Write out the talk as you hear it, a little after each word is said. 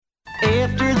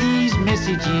After these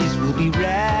messages, we'll be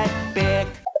right back.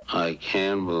 I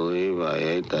can't believe I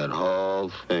ate that whole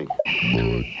thing.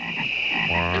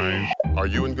 Are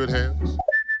you in good hands?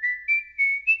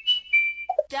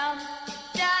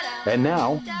 And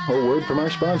now, a word from our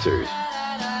sponsors.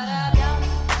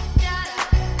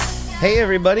 Hey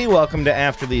everybody, welcome to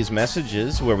After These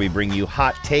Messages, where we bring you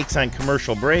hot takes on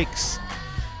commercial breaks.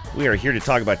 We are here to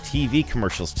talk about TV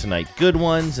commercials tonight. Good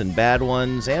ones and bad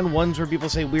ones, and ones where people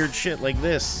say weird shit like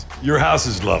this. Your house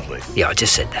is lovely. Yeah, I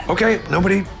just said that. Okay,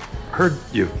 nobody heard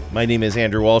you. My name is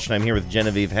Andrew Walsh, and I'm here with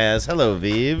Genevieve Has. Hello,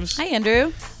 Vives. Hi,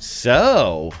 Andrew.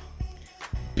 So,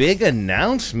 big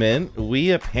announcement.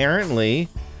 We apparently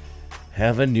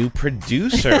have a new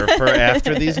producer for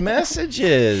After These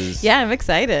Messages. Yeah, I'm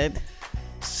excited.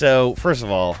 So, first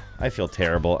of all, I feel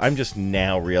terrible. I'm just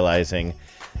now realizing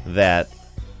that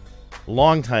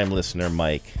longtime listener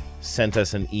Mike sent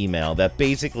us an email that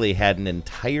basically had an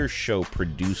entire show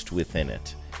produced within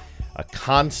it. A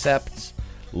concept,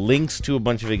 links to a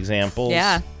bunch of examples.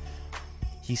 Yeah.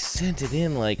 He sent it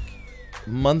in like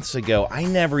months ago. I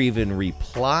never even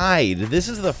replied. This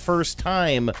is the first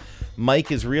time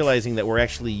Mike is realizing that we're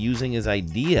actually using his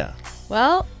idea.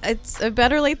 Well, it's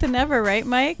better late than never, right,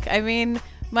 Mike? I mean,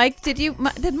 Mike, did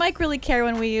Mike really care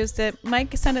when we used it?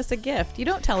 Mike sent us a gift. You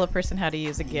don't tell a person how to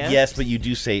use a gift. Yes, but you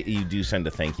do send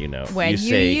a thank you note. When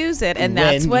you use it, and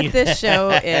that's what this show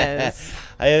is.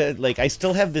 I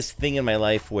still have this thing in my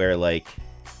life where,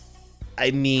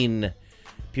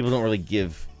 people don't really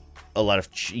give a lot of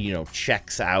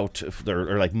checks out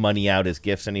or like money out as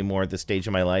gifts anymore at this stage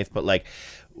of my life. But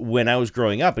when I was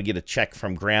growing up, I'd get a check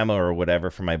from grandma or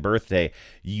whatever for my birthday.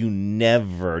 You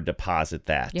never deposit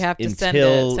that. You have to send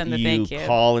until a thank you.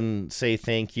 Call and say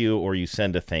thank you, or you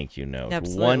send a thank you note.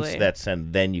 Absolutely. Once that's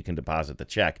sent, then you can deposit the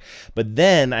check. But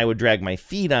then I would drag my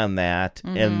feet on that,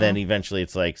 and then eventually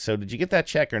it's like, so did you get that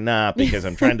check or not? Because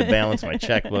I'm trying to balance my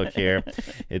checkbook here.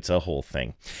 It's a whole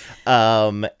thing.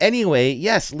 Anyway,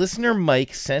 yes, listener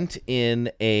Mike sent in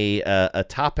a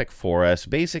topic for us.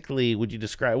 Basically, would you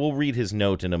describe? We'll read his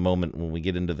note in a moment when we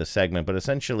get into the segment, but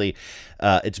essentially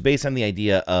it's based on the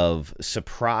idea of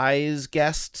surprise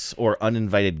guests or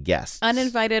uninvited guests.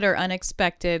 Uninvited or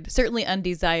unexpected, certainly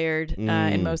undesired,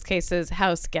 in most cases,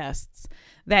 house guests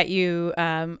that you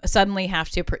suddenly have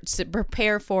to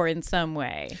prepare for in some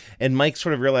way. And Mike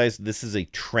sort of realized this is a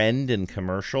trend in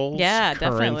commercials, current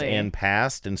definitely. and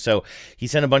past. And so he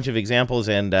sent a bunch of examples,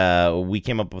 and we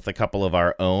came up with a couple of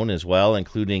our own as well,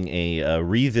 including a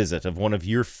revisit of one of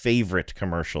your favorite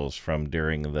commercials from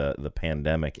during the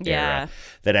pandemic era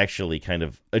that actually kind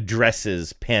of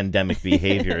addresses pandemic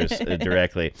behaviors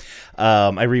directly.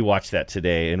 I rewatched that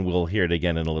today, and we'll hear it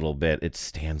again in a little bit. It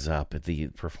stands up. The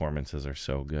performances are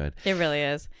so good. It really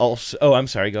is. Also, I'm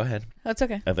sorry. Go ahead. That's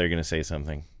okay. I thought you were going to say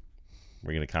something.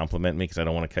 We're going to compliment me because I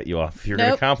don't want to cut you off. If you're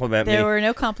going to compliment me. There were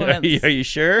no compliments. Are you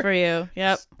sure? For you.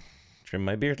 Yep. Trimmed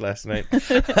my beard last night.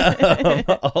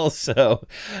 Also,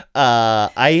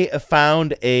 I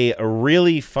found a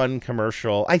really fun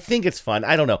commercial. I think it's fun.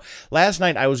 I don't know. Last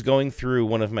night I was going through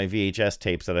one of my VHS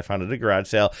tapes that I found at a garage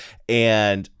sale,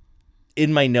 and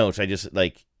in my notes I just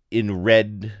in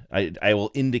red, I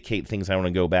will indicate things I want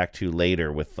to go back to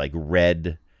later with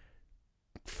red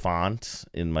font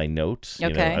in my notes.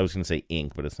 Okay. I was going to say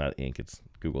ink, but it's not ink. It's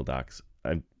Google Docs.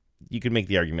 You could make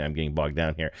the argument I'm getting bogged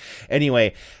down here.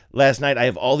 Anyway, last night I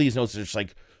have all these notes that are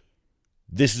just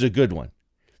this is a good one.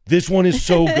 This one is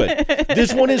so good.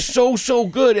 This one is so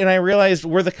good. And I realized,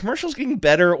 were the commercials getting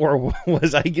better or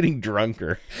was I getting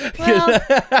drunker? Well,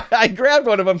 I grabbed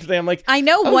one of them today. I'm like, I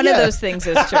know one of those things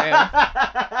is true.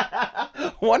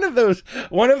 One of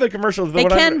the commercials.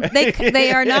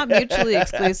 They are not mutually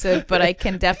exclusive, but I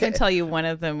can definitely tell you one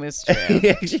of them was true.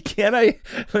 Actually,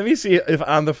 let me see if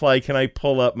on the fly, can I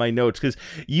pull up my notes? Because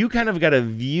you kind of got a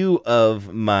view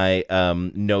of my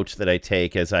notes that I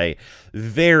take as I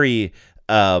very...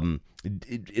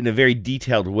 in a very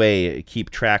detailed way,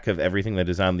 keep track of everything that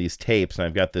is on these tapes. And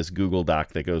I've got this Google Doc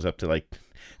that goes up to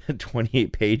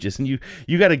 28 pages, and you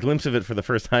got a glimpse of it for the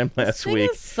first time last week.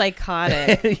 This is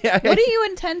psychotic. What do you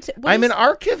intend to... I'm an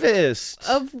archivist.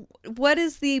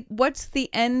 What's the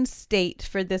end state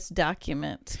for this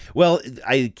document? Well,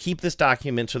 I keep this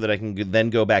document so that I can then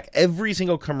go back. Every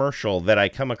single commercial that I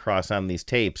come across on these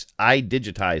tapes, I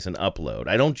digitize and upload.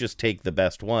 I don't just take the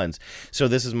best ones. So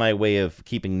this is my way of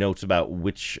keeping notes about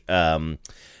which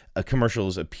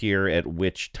commercials appear at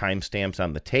which timestamps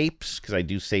on the tapes, because I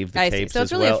do save the tapes as well. So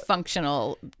it's really a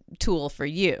functional tool for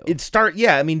you.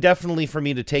 I mean, definitely for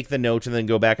me to take the notes and then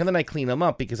go back, and then I clean them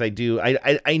up because I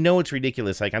know it's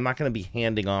ridiculous. Like, I'm not going to be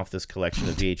handing off this collection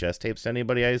of VHS tapes to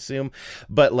anybody, I assume,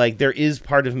 but like there is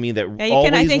part of me that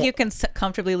I think you can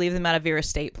comfortably leave them out of your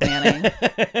estate planning.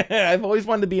 I've always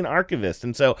wanted to be an archivist,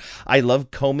 and so I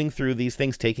love combing through these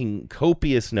things, taking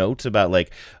copious notes about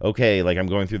like, okay, like I'm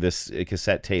going through this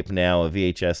cassette tape now, a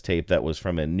VHS tape that was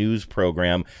from a news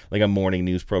program, like a morning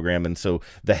news program, and so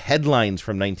the headlines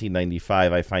from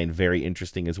 1995 I find very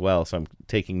interesting as well, so I'm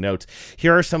taking notes.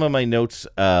 Here are some of my notes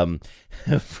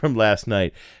from last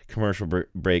night. Commercial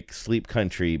break, Sleep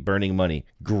Country, Burning Money,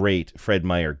 great. Fred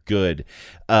Meyer, good.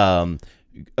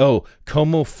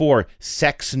 Como 4,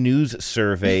 Sex News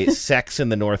Survey, Sex in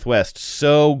the Northwest,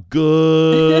 so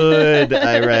good.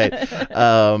 I write.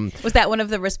 Was that one of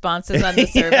the responses on the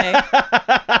survey?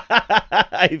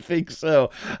 I think so.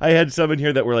 I had some in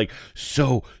here that were like,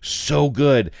 so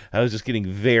good. I was just getting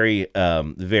very,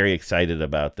 very excited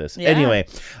about this. Yeah. Anyway,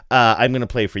 I'm going to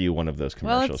play for you one of those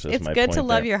commercials. Well, it's good to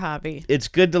love your hobby. It's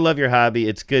good to love your hobby.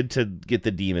 It's good to get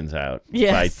the demons out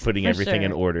by putting everything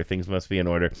in order. Things must be in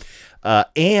order.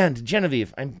 And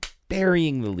Genevieve, I'm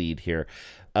burying the lead here.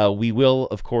 We will,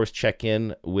 of course, check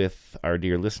in with our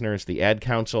dear listeners, the Ad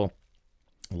Council.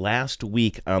 Last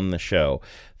week on the show,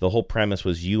 the whole premise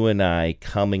was you and I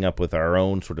coming up with our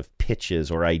own sort of pitches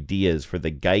or ideas for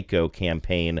the Geico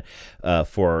campaign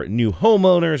for new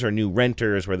homeowners or new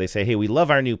renters, where they say, hey, we love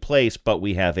our new place, but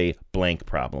we have a blank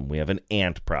problem. We have an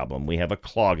ant problem. We have a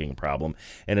clogging problem.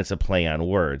 And it's a play on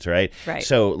words, right? Right.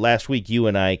 So last week, you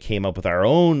and I came up with our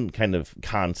own kind of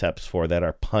concepts for that,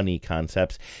 our punny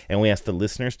concepts, and we asked the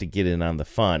listeners to get in on the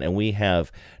fun. And we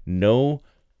have no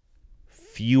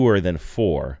fewer than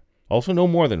 4, also no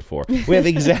more than 4. We have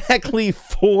exactly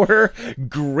 4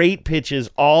 great pitches,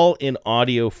 all in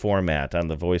audio format on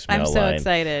the voicemail line. I'm so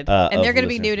excited, and they're going to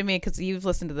be new to me because you've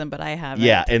listened to them, but I haven't.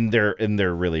 Yeah, and they're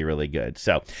really, really good.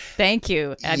 So thank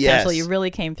you, Ad Council. You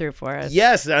really came through for us.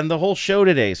 Yes, on the whole show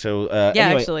today. So anyway,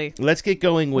 actually, let's get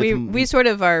going with. We sort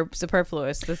of are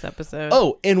superfluous this episode.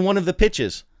 Oh, and one of the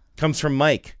pitches comes from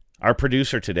Mike, our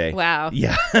producer today. Wow.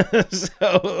 Yeah.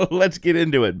 So let's get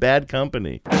into it. Bad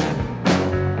Company.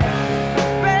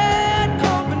 Bad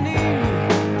company,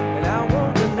 and I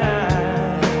won't deny.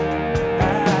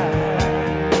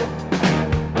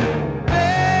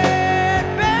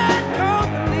 Bad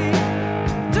company,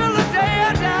 till the day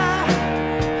I die.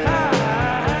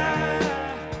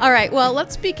 All right, well,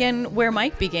 let's begin where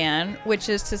Mike began, which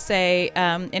is to say,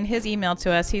 in his email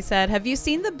to us, he said, have you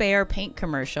seen the Behr paint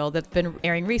commercial that's been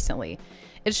airing recently?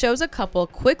 It shows a couple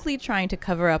quickly trying to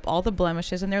cover up all the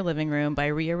blemishes in their living room by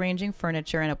rearranging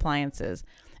furniture and appliances.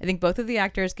 I think both of the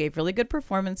actors gave really good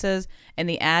performances, and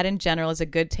the ad in general is a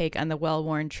good take on the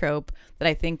well-worn trope that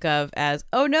I think of as,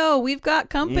 oh no, we've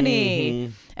got company.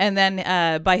 Mm-hmm. And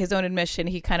then by his own admission,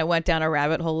 he kind of went down a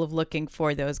rabbit hole of looking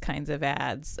for those kinds of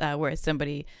ads where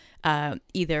somebody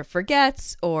either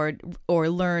forgets or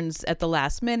learns at the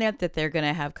last minute that they're going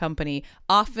to have company.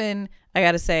 Often, I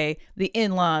got to say, the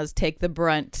in-laws take the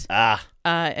brunt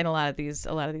in a lot of these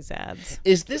ads.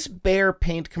 Is this Behr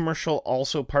paint commercial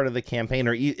also part of the campaign,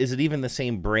 or is it even the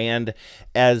same brand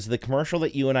as the commercial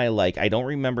that you and I like? I don't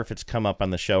remember if it's come up on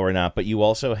the show or not, but you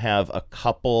also have a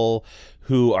couple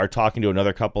who are talking to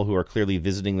another couple who are clearly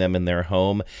visiting them in their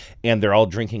home, and they're all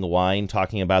drinking wine,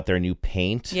 talking about their new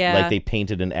paint. Yeah. Like they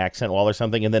painted an accent wall or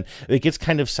something. And then it gets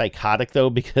kind of psychotic, though,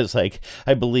 because like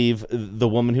I believe the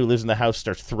woman who lives in the house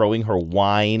starts throwing her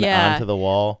wine onto the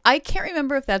wall. I can't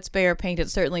remember if that's Behr paint.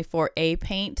 It's certainly for a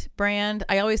paint brand.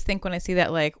 I always think when I see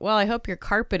that, like, well, I hope your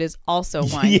carpet is also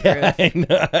wine-proof. Yeah,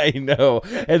 I know.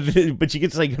 But she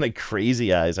gets like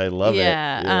crazy eyes. I love it.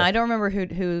 Yeah. I don't remember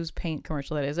whose paint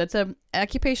commercial that is. It's a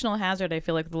occupational hazard, I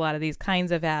feel like, with a lot of these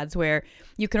kinds of ads where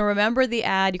you can remember the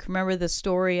ad, you can remember the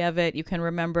story of it, you can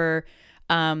remember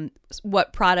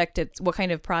what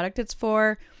kind of product it's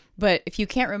for, but if you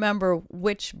can't remember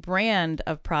which brand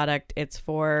of product it's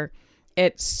for,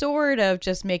 it sort of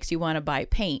just makes you want to buy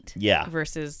paint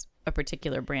versus a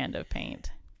particular brand of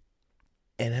paint.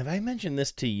 And have I mentioned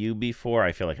this to you before?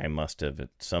 I feel like I must have at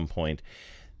some point.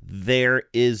 There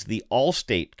is the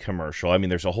Allstate commercial. I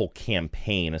mean, there's a whole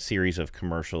campaign, a series of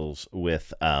commercials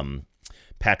with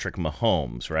Patrick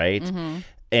Mahomes, right? Mm-hmm.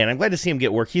 And I'm glad to see him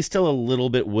get work. He's still a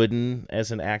little bit wooden as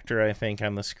an actor, I think,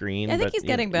 on the screen. I think he's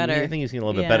getting better. I think he's getting a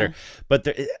little bit better. But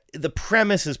the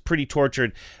premise is pretty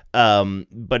tortured.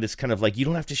 But it's kind of like, you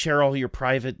don't have to share all your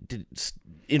private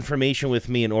information with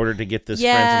me in order to get this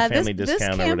friends and family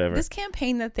discount or whatever. This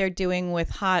campaign that they're doing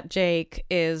with Hot Jake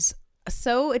is...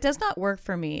 So it does not work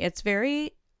for me. It's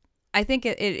very, I think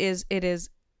it is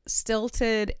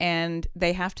stilted, and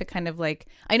they have to kind of like,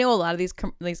 I know a lot of these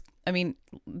I mean,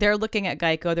 they're looking at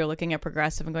Geico, they're looking at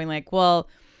Progressive and going like, well,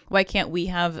 why can't we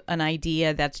have an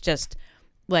idea that's just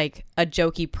like a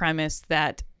jokey premise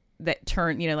that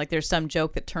turn, like there's some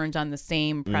joke that turns on the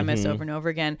same premise over and over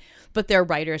again, but their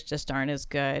writers just aren't as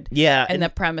good. Yeah. And the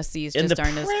premises just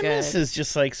aren't as good. The premise is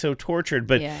just like so tortured.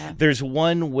 But there's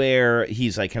one where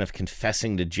he's like kind of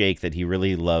confessing to Jake that he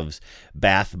really loves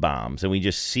bath bombs. And we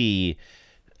just see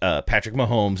Patrick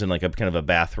Mahomes in like a kind of a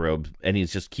bathrobe, and he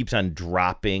just keeps on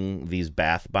dropping these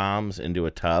bath bombs into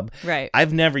a tub. Right.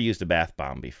 I've never used a bath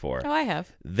bomb before. Oh, I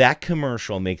have. That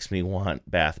commercial makes me want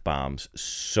bath bombs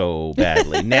so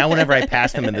badly. Now whenever I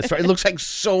pass them in the store, it looks like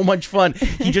so much fun.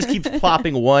 He just keeps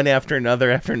plopping one after another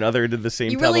into the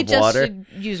same tub of water. You really just should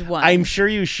use one. I'm sure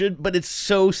you should, but it's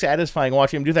so satisfying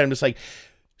watching him do that. I'm just like,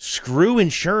 screw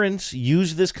insurance.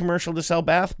 Use this commercial to sell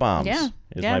bath bombs.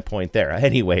 Is my point there.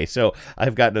 Anyway, so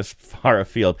I've gotten as far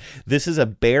afield. This is a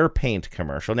Behr paint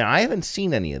commercial. Now, I haven't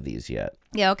seen any of these yet.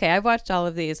 Yeah, okay. I've watched all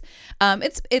of these.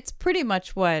 It's pretty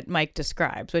much what Mike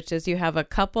describes, which is you have a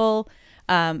couple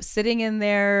sitting in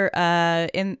their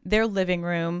living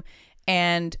room,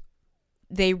 and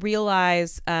they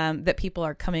realize that people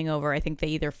are coming over. I think they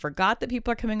either forgot that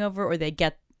people are coming over, or they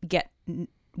get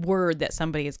word that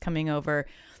somebody is coming over.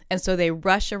 And so they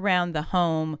rush around the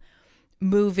home,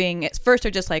 moving. At first,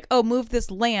 they're just like, oh, move this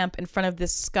lamp in front of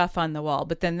this scuff on the wall.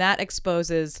 But then that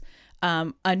exposes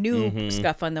a new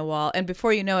scuff on the wall. And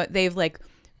before you know it, they've like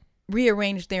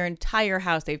rearranged their entire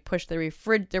house. They've pushed they're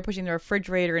pushing the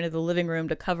refrigerator into the living room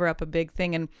to cover up a big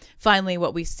thing. And finally,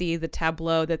 what we see, the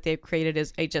tableau that they've created,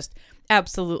 is a just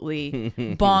absolutely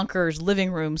bonkers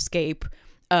living room scape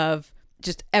of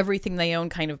just everything they own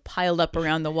kind of piled up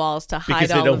around the walls to hide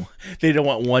because they don't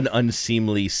want one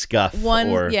unseemly scuff.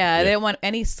 They don't want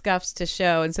any scuffs to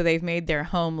show, and so they've made their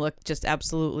home look just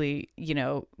absolutely,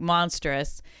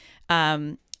 monstrous.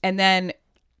 And then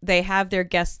they have their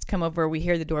guests come over. We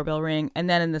hear the doorbell ring, and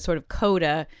then in the sort of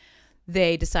coda,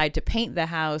 they decide to paint the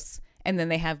house, and then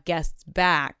they have guests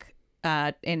back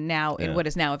in what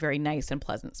is now a very nice and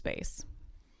pleasant space.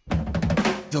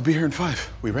 They'll be here in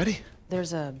 5. We ready?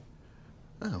 There's a...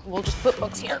 Oh. We'll just put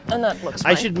books here, and that looks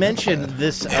fine. I should mention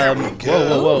this.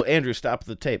 Whoa, Andrew, stop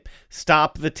the tape.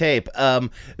 Stop the tape.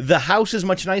 The house is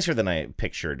much nicer than I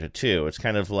pictured, too. It's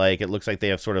kind of like, it looks like they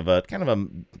have sort of a kind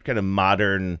of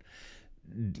modern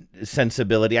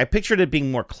sensibility. I pictured it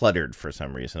being more cluttered for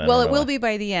some reason. Well, it will be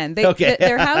by the end.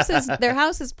 Their house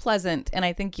is pleasant, and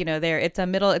I think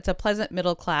it's a pleasant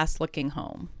middle class looking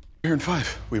home. Here in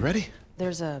 5. We ready?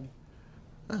 There's a...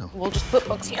 Oh. We'll just put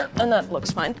books here, and that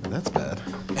looks fine. That's bad.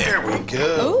 There we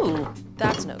go. Ooh,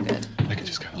 that's no good. I can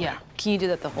just go. Yeah. Can you do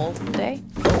that the whole day?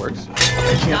 That works. I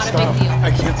can't Not stop. a big deal.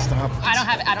 I can't stop. I don't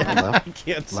have it. I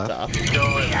can't stop.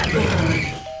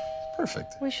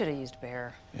 Perfect. We should have used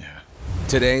Behr. Yeah.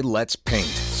 Today, let's paint,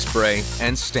 spray,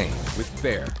 and stain with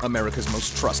Behr, America's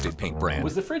most trusted paint brand.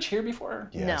 Was the fridge here before?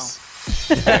 Yes.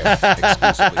 Behr,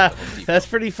 exclusively at the Home Depot. That's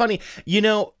pretty funny.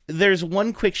 There's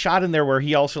one quick shot in there where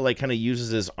he also like kind of uses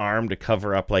his arm to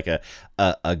cover up like a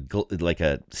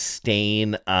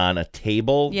stain on a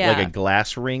table, like a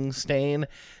glass ring stain,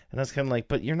 and I was kind of like,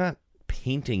 but you're not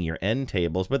painting your end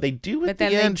tables, but they do at the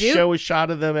end show a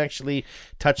shot of them actually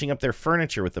touching up their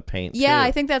furniture with the paint. Yeah, too.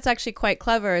 I think that's actually quite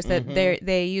clever, is that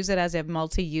they use it as a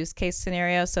multi-use case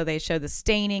scenario. So they show the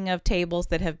staining of tables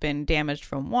that have been damaged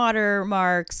from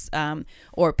watermarks,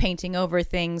 or painting over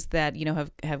things that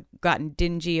have gotten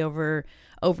dingy over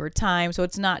time. So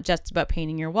it's not just about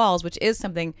painting your walls, which is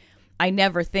something I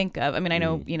never think of. I mean, I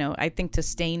know I think to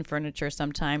stain furniture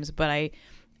sometimes, but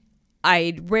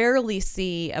I rarely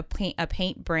see a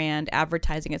paint brand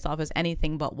advertising itself as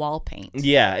anything but wall paint.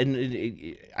 Yeah,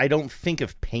 and I don't think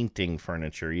of painting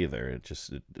furniture either. It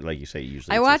just, like you say,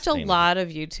 usually I watch a lot of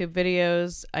YouTube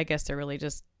videos. I guess they're really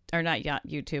just, or not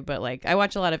YouTube, but like I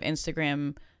watch a lot of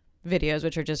Instagram videos,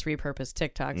 which are just repurposed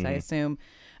TikToks, I assume.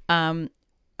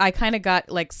 I kind of got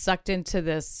like sucked into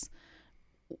this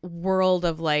world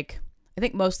of like, I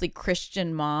think mostly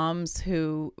Christian moms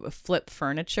who flip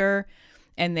furniture.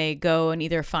 And they go and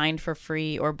either find for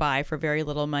free or buy for very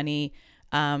little money,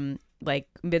 like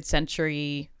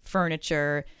mid-century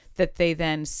furniture that they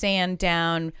then sand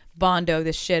down, Bondo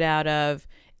the shit out of,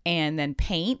 and then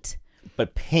paint.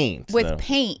 But paint. With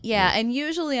paint, yeah. And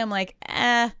usually I'm like,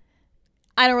 I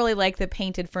don't really like the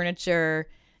painted furniture,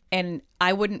 and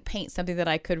I wouldn't paint something that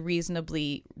I could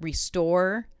reasonably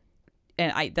restore.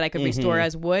 And that I could restore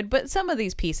as wood, but some of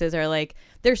these pieces are like,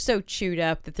 they're so chewed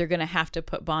up that they're going to have to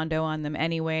put Bondo on them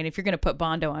anyway. And if you're going to put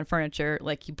Bondo on furniture,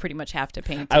 like you pretty much have to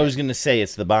paint it. I was going to say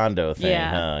it's the Bondo thing,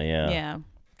 huh? Yeah.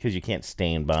 Because you can't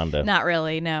stain Bondo. Not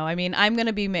really, no. I mean, I'm going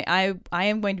to be I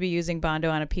am going to be using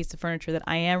Bondo on a piece of furniture that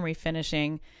I am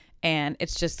refinishing, and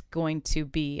it's just going to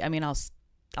be, I mean,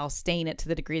 I'll stain it to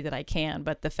the degree that I can,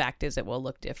 but the fact is it will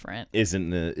look different. Is it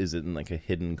in like a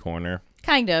hidden corner?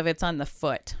 Kind of. It's on the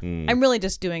foot. I'm really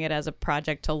just doing it as a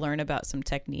project to learn about some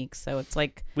techniques. So it's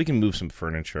like we can move some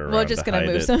furniture around. We're just going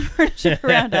to move some furniture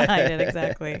around to hide it.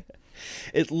 Exactly.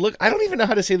 I don't even know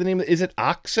how to say the name. Is it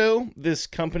OXO? This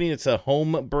company? It's a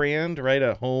home brand, right?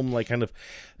 A home like kind of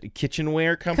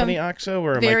kitchenware company, OXO.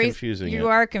 Or am I confusing it? You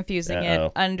are confusing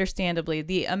it. Understandably,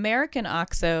 the American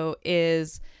OXO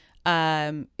is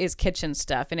kitchen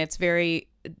stuff, and it's very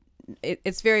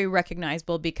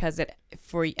recognizable because I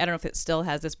don't know if it still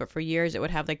has this, but for years it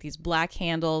would have like these black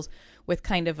handles with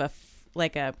kind of a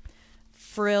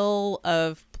frill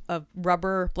of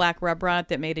black rubber on it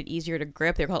that made it easier to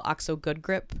grip. They're called OXO Good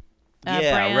Grip.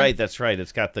 Brand. Right. That's right.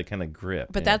 It's got the kind of grip.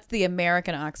 But that's the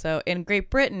American OXO. In Great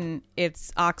Britain,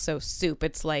 it's OXO soup.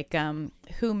 It's like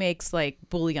who makes like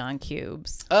bouillon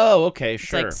cubes. Oh, okay,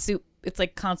 sure. It's like soup. It's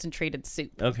like concentrated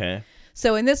soup. Okay.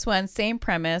 So in this one, same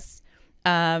premise.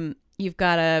 You've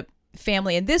got a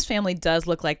family, and this family does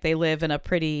look like they live in a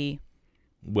pretty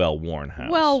well-worn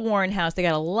house. They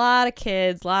got a lot of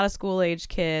kids, a lot of school-age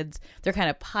kids. They're kind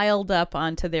of piled up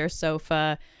onto their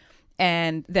sofa.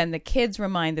 And then the kids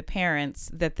remind the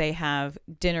parents that they have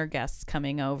dinner guests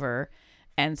coming over.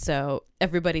 And so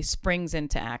everybody springs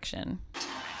into action.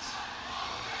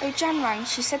 Oh, Jan rang.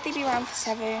 She said they'd be around for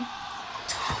 7.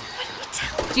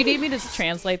 Do you need me to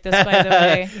translate this, by the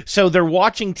way? So they're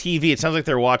watching TV. It sounds like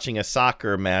they're watching a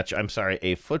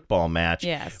football match.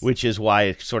 Yes. Which is why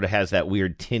it sort of has that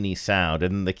weird tinny sound.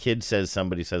 And the kid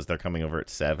somebody says they're coming over at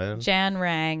 7. Jan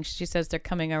rang. She says they're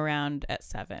coming around at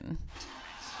 7.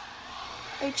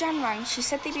 Oh, Jan rang. She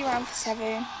said they'd be around for 7.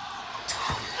 Why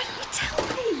didn't you tell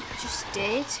me? Just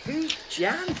did. Who's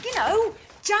Jan? You know,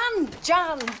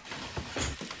 Jan.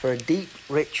 For a deep,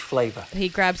 rich flavour. He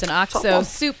grabs an OXO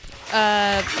soup.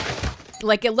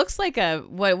 Like it looks like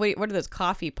what are those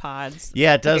coffee pods?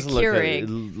 Yeah, it does like it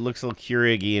looks a little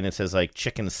Keurig-y, and it says like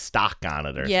chicken stock on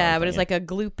it or something. Yeah, but it's like a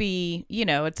gloopy,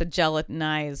 it's a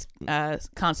gelatinized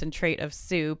concentrate of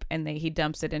soup, and he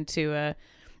dumps it into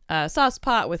a sauce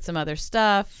pot with some other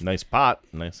stuff. Nice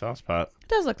sauce pot. It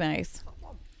does look nice.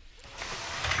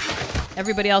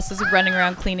 Everybody else is running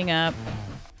around cleaning up.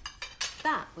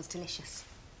 That was delicious.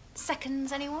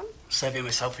 Seconds, anyone? Saving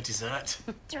myself for dessert.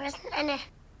 There isn't any.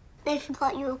 They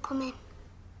forgot you were coming.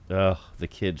 Oh, the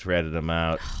kids ratted them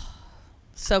out.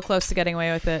 So close to getting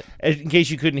away with it. In case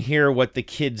you couldn't hear what the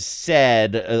kids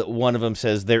said, one of them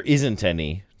says there isn't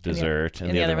any dessert.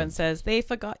 And the other one says, they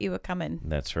forgot you were coming.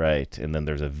 That's right. And then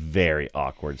there's a very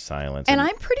awkward silence. And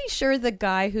I'm pretty sure the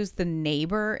guy who's the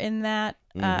neighbor in that,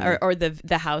 or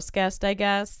the house guest, I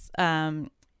guess,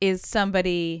 is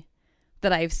somebody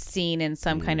that I've seen in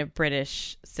some kind of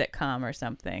British sitcom or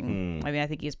something. I mean, I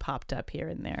think he's popped up here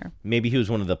and there. Maybe he was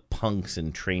one of the punks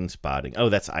in Trainspotting. Oh,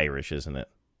 that's Irish, isn't it?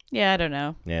 Yeah, I don't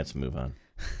know. Yeah, let's move on.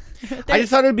 I just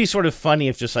thought it would be sort of funny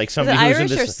if just like somebody who's in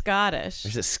this... Irish or Scottish?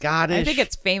 Is it Scottish? I think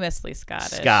it's famously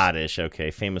Scottish. Scottish, okay.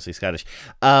 Famously Scottish.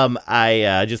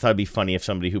 I just thought it'd be funny if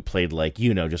somebody who played like,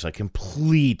 just a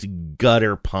complete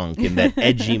gutter punk in that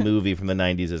edgy movie from the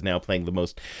 90s is now playing the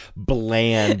most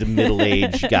bland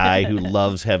middle-aged guy who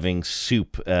loves having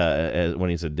soup when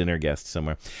he's a dinner guest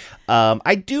somewhere.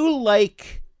 I do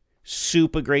like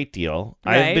soup a great deal.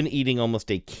 Right. I've been eating almost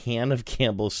a can of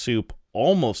Campbell's soup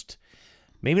almost...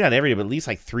 Maybe not every day, but at least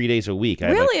like 3 days a week.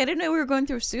 Really? I didn't know we were going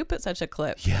through soup at such a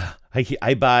clip. Yeah.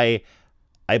 I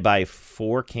buy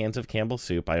 4 cans of Campbell's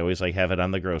soup. I always have it on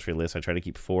the grocery list. I try to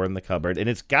keep 4 in the cupboard, and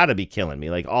it's got to be killing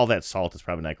me. Like all that salt is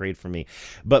probably not great for me.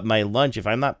 But my lunch, if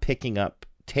I'm not picking up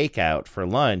takeout for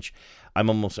lunch, I'm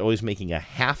almost always making a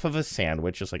half of a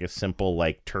sandwich, just like a simple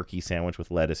like turkey sandwich with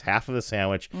lettuce, half of a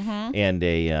sandwich, and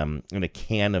a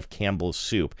can of Campbell's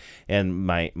soup. And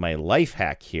my life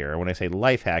hack here, when I say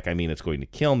life hack, I mean it's going to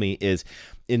kill me, is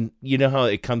how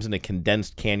it comes in a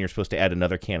condensed can, you're supposed to add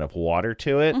another can of water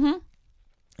to it.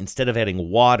 Instead of adding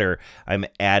water, I'm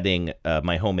adding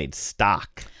my homemade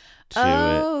stock to it.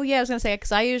 Oh, yeah, I was going to say,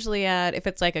 because I usually add, if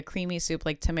it's like a creamy soup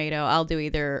like tomato, I'll do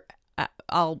either...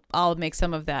 I'll make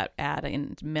some of that add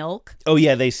in milk. Oh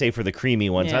yeah, they say for the creamy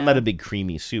ones. Yeah. I'm not a big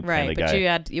creamy soup kind of guy. Right,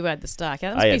 but you add the stock.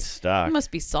 Yeah, I add stock. It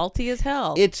must be salty as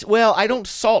hell. I don't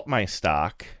salt my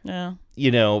stock. Yeah.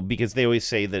 Because they always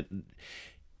say that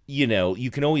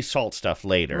you can always salt stuff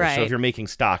later. Right. So if you're making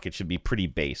stock, it should be pretty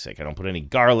basic. I don't put any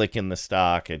garlic in the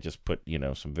stock. I just put,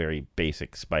 some very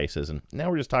basic spices. And now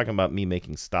we're just talking about me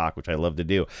making stock, which I love to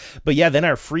do. But yeah, then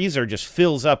our freezer just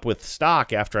fills up with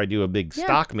stock after I do a big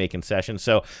stock making session.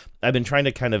 So I've been trying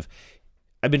to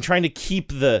keep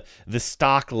the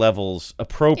stock levels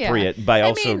appropriate by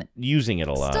also using it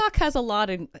a lot. Stock has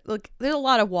there's a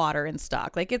lot of water in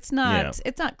stock. Like it's not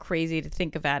crazy to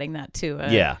think of adding that to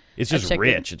it's just chicken.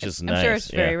 rich. It's just nice. I'm sure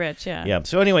it's very rich, Yeah.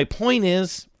 So anyway, point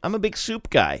is, I'm a big soup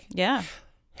guy. Yeah.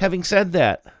 Having said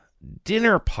that,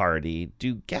 dinner party,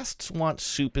 do guests want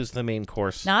soup as the main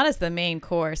course? Not as the main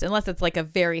course, unless it's like a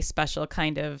very special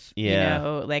kind of,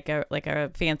 like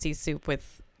a fancy soup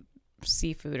with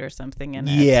seafood or something in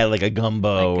it. Yeah, like a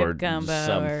gumbo or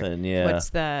something.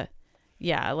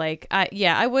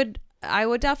 I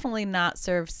would definitely not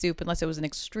serve soup unless it was an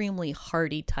extremely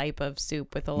hearty type of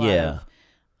soup with a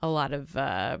lot of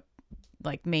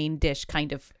like main dish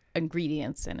kind of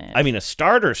ingredients in it. I mean, a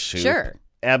starter soup. Sure.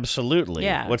 Absolutely.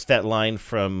 Yeah. What's that line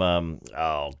from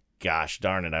gosh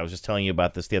darn it, I was just telling you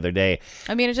about this the other day.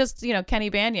 I mean, it's just,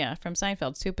 Kenny Bania from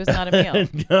Seinfeld. Soup is not a meal.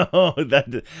 No,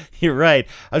 you're right.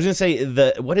 I was going to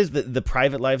say, what is the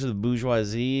Private Lives of the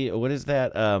Bourgeoisie? What is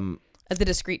that? The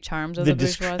Discreet Charms of the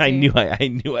Bourgeoisie. I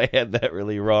knew I had that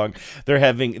really wrong. They're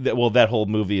having, that whole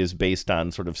movie is based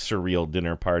on sort of surreal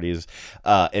dinner parties.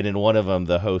 And in one of them,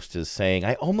 the host is saying,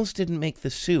 I almost didn't make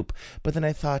the soup, but then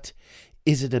I thought,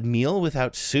 is it a meal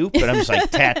without soup? And I'm just like,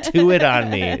 tattoo it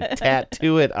on me.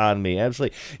 Tattoo it on me.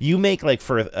 Absolutely. You make, like,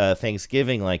 for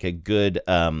Thanksgiving, like a good,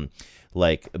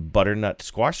 like, butternut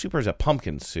squash soup, or is it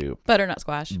pumpkin soup? Butternut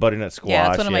squash. Yeah,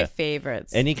 that's one of my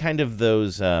favorites. Any kind of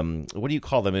those, what do you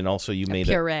call them? And also you made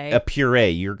puree. A puree.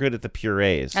 You're good at the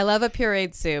purees. I love a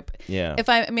pureed soup. Yeah.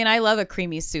 I love a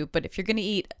creamy soup, but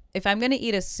if I'm going to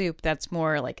eat a soup that's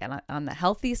more like on the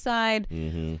healthy side,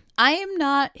 I am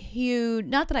not huge,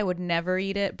 not that I would never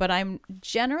eat it, but I'm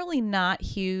generally not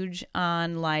huge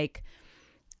on like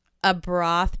a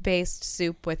broth-based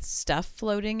soup with stuff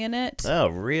floating in it. Oh,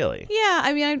 really? Yeah,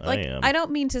 I mean, I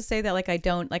don't mean to say that like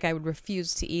I would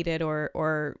refuse to eat it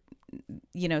or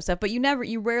stuff, but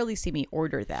you rarely see me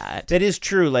order that. That is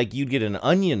true. Like, you'd get an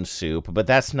onion soup, but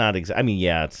that's not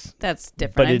that's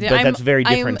different. But that's very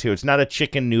different too. It's not a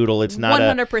chicken noodle. It's not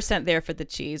 100% there for the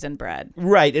cheese and bread.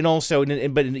 Right, and also,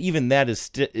 but even that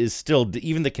is still,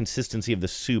 even the consistency of the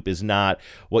soup is not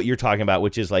what you're talking about,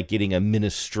 which is like getting a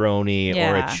minestrone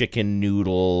or a chicken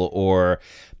noodle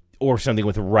or something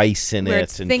with rice in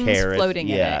it and things carrots. Floating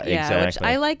in it. Yeah, exactly. Which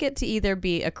I like it to either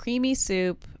be a creamy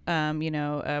soup,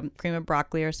 cream of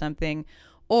broccoli or something,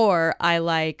 or I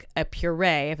like a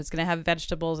puree. If it's going to have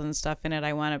vegetables and stuff in it,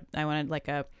 I wanted like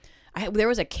there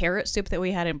was a carrot soup that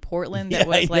we had in Portland that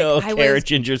was carrot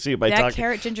ginger soup.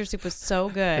 Carrot ginger soup was so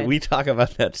good. We talk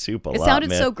about that soup a lot. It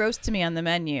sounded so gross to me on the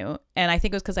menu, and I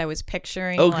think it was because I was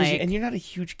picturing. Oh, and you're not a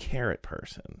huge carrot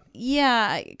person.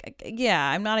 Yeah,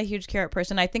 I'm not a huge carrot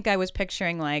person. I think I was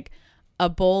picturing like a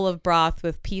bowl of broth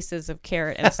with pieces of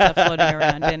carrot and stuff floating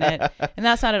around in it, and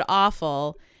that sounded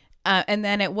awful. And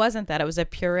then it wasn't that; it was a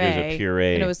puree. It was a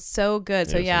puree, and it was so good.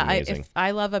 So yeah, amazing.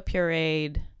 I love a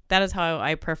pureed. That is how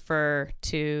I prefer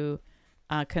to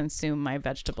consume my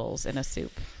vegetables in a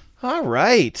soup. All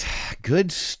right.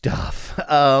 Good stuff.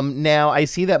 Now, I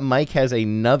see that Mike has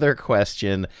another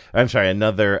question. I'm sorry,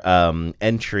 another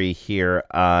entry here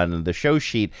on the show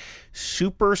sheet.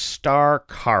 Superstar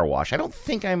Car Wash. I don't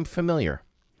think I'm familiar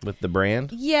with the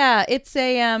brand. Yeah, it's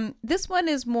a this one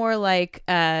is more like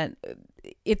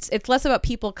it's less about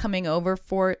people coming over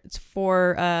for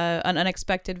an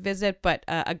unexpected visit, but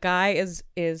a guy has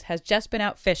just been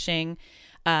out fishing.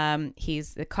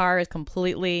 The car is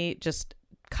completely just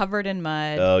covered in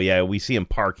mud. Oh yeah, we see him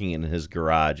parking in his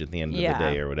garage at the end of the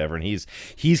day or whatever, and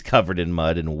he's covered in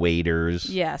mud and waders.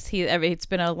 Yes, it's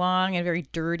been a long and very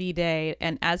dirty day,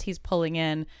 and as he's pulling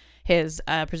in, his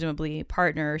presumably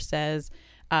partner says,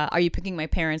 are you picking my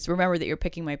parents? Remember that you're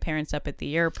picking my parents up at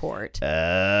the airport.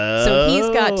 So he's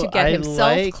got to get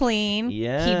himself clean.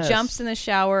 Yes. He jumps in the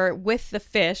shower with the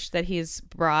fish that he's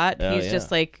brought. He's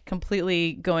just like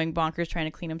completely going bonkers trying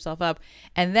to clean himself up.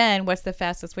 And then what's the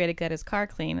fastest way to get his car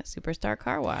clean? Superstar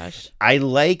Car Wash. I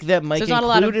like that Mike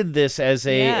included this as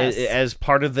as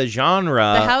part of the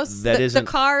genre. The house, the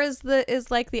car is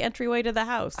like the entryway to the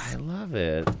house. I love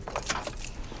it.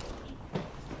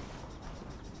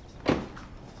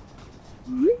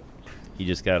 He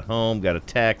just got home, got a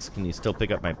text. Can you still pick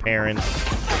up my parents?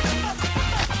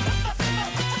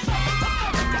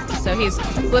 So he's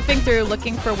flipping through,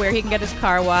 looking for where he can get his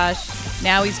car washed.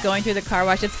 Now he's going through the car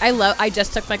wash. I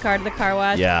just took my car to the car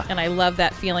wash. Yeah. And I love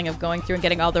that feeling of going through and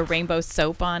getting all the rainbow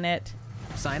soap on it.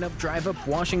 Sign up, drive up,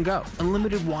 wash and go.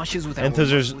 Unlimited washes without. And so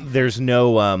there's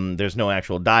no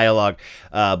actual dialogue,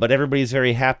 but everybody's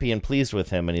very happy and pleased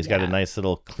with him, and he's got a nice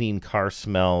little clean car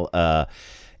smell.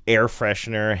 Air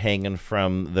freshener hanging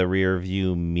from the rear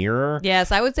view mirror.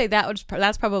 Yes, I would say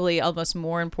that's probably almost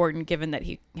more important, given that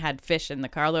he had fish in the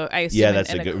car. Although I assume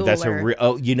that's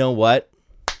you know what?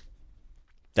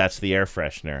 That's the air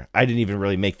freshener. I didn't even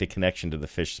really make the connection to the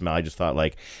fish smell. I just thought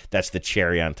like that's the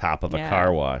cherry on top of a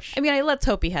car wash. I mean, let's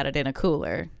hope he had it in a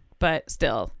cooler, but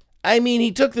still. I mean,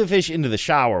 he took the fish into the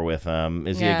shower with him.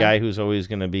 Is he a guy who's always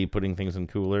going to be putting things in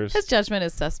coolers? His judgment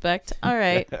is suspect. All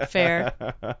right, fair.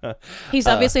 He's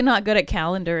obviously not good at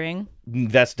calendaring.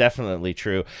 That's definitely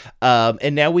true.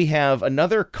 And now we have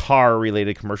another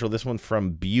car-related commercial, this one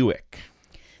from Buick.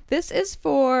 This is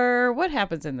for, what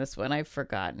happens in this one? I've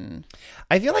forgotten.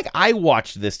 I feel like I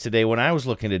watched this today when I was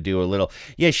looking to do a little.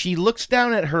 Yeah, she looks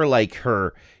down at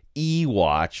her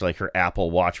e-watch, like her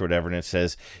Apple Watch or whatever, and it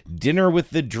says dinner with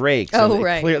the Drakes.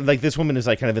 Right. Like this woman is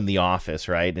like kind of in the office,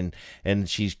 right? And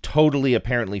she's totally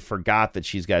apparently forgot that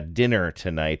she's got dinner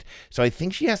tonight. So I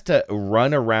think she has to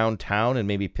run around town and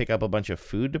maybe pick up a bunch of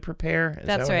food to prepare.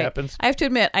 That's that right. What happens? I have to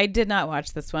admit, I did not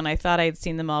watch this one. I thought I had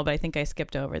seen them all, but I think I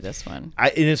skipped over this one.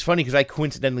 And it's funny because I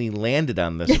coincidentally landed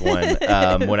on this one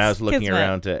when I was looking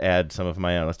around to add some of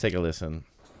my own. Let's take a listen.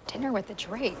 Dinner with the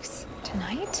Drakes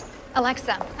tonight?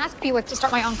 Alexa, ask Buick to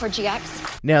start my Encore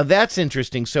GX. Now that's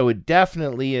interesting. So it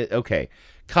definitely, okay,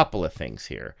 couple of things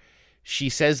here. She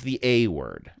says the A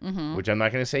word, which I'm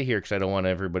not going to say here because I don't want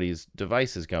everybody's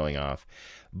devices going off.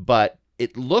 But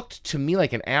it looked to me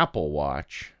like an Apple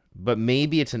Watch, but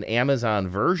maybe it's an Amazon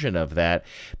version of that,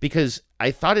 because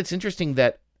I thought it's interesting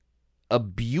that a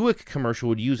Buick commercial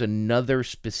would use another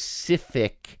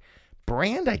specific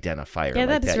brand identifier. Yeah, like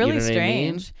that is that. really You know strange. what I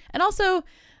mean? And also,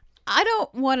 I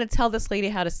don't want to tell this lady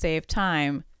how to save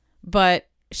time, but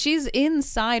she's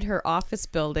inside her office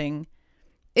building.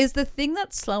 Is the thing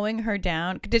that's slowing her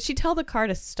down? Did she tell the car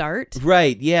to start?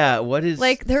 Right. Yeah. What is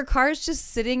like her car's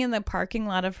just sitting in the parking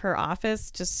lot of her office,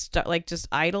 just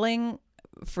idling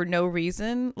for no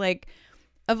reason? Like,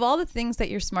 of all the things that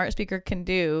your smart speaker can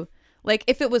do, like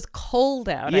if it was cold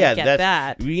out, I get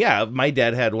that. Yeah, my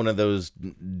dad had one of those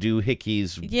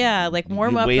doohickeys. Yeah, like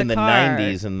warm up way the in the car.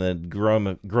 90s, and the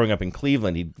growing up in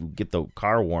Cleveland, he'd get the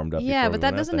car warmed up. Yeah, but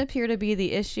that doesn't appear to be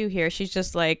the issue here. She's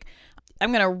just like,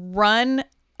 I'm gonna run.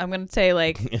 I'm gonna say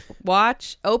like,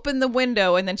 watch, open the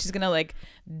window, and then she's gonna like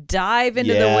dive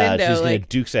into the window. She's like gonna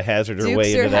Dukes of Hazzard her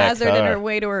way into that car. in her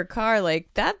way to her car.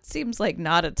 Like that seems like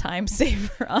not a time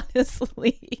saver,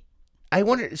 honestly. I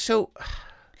wonder. So.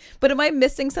 But am I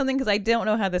missing something? Because I don't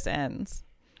know how this ends.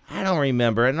 I don't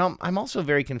remember. And I'm also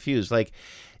very confused. Like,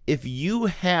 if you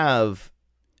have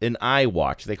an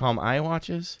iWatch, they call them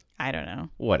iWatches? I don't know.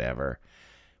 Whatever.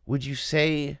 Would you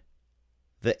say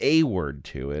the A word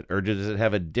to it, or does it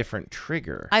have a different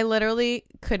trigger? I literally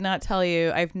could not tell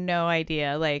you. I have no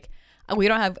idea. Like, we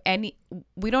don't have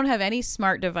any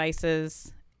smart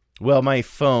devices. Well, my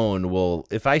phone will,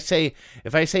 if I say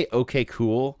okay,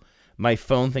 cool, my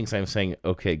phone thinks I'm saying,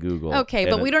 okay, Google. Okay,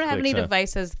 but we don't have any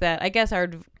devices that, I guess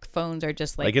our phones are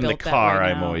just like in the built car, that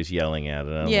way I'm now. always yelling at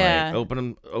it. I'm Yeah. like,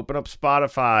 open up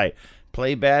Spotify,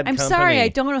 play Bad I'm Company. sorry, I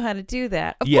don't know how to do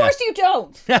that. Of Yeah. course you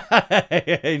don't.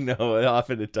 I know,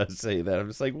 often it does say that. I'm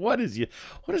just like, what is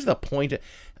the point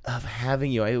of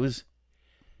having you?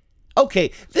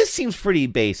 Okay, this seems pretty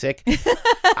basic.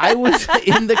 I was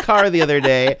in the car the other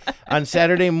day on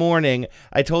Saturday morning.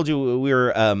 I told you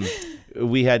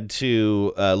we had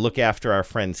to look after our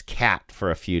friend's cat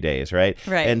for a few days, right?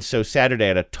 Right. And so Saturday I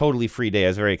had a totally free day. I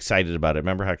was very excited about it.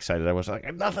 Remember how excited I was? Like, I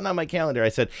have nothing on my calendar. I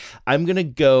said, I'm going to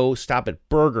go stop at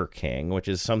Burger King, which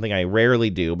is something I rarely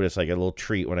do, but it's like a little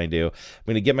treat when I do. I'm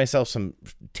going to get myself some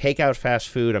takeout fast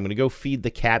food. I'm going to go feed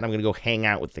the cat, and I'm going to go hang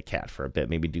out with the cat for a bit,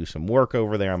 maybe do some work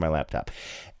over there on my laptop.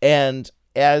 And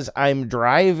as I'm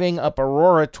driving up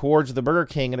Aurora towards the Burger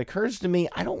King, it occurs to me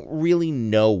I don't really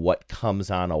know what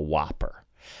comes on a Whopper.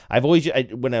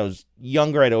 When I was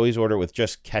younger, I'd always order it with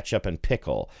just ketchup and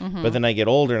pickle. Mm-hmm. But then I get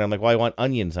older and I'm like, well, I want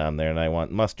onions on there and I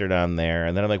want mustard on there.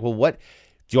 And then I'm like, well, what?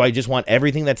 Do I just want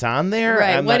everything that's on there?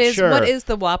 Right. I'm not sure. What is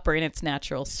the Whopper in its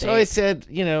natural state? So I said,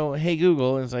 hey,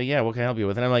 Google. And it's like, yeah, what can I help you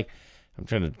with? And I'm like, I'm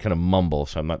trying to kind of mumble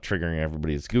so I'm not triggering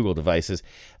everybody's Google devices.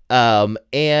 And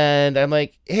I'm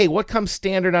like, hey, what comes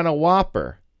standard on a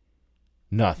Whopper?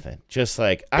 Nothing. Just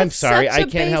like, I'm That's sorry, such I a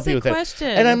can't help you with question.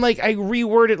 that. And I'm like, I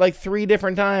reword it like 3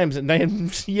 different times, and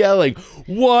I'm yelling,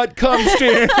 "What comes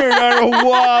standard on a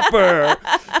Whopper?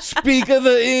 Speak of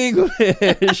the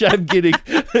English." I'm getting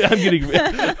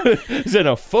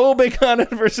xenophobic on it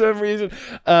for some reason,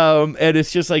 and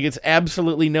it's just like it's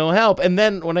absolutely no help. And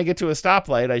then when I get to a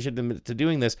stoplight, I should admit to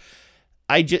doing this.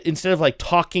 Instead of like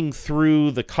talking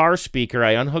through the car speaker,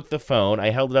 I unhooked the phone.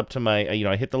 I held it up to my,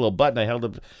 I hit the little button. I held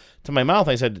it to my mouth.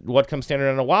 I said, "What comes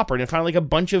standard on a Whopper?" And it found like a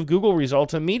bunch of Google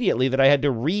results immediately that I had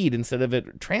to read instead of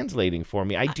it translating for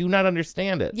me. I do not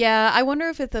understand it. Yeah, I wonder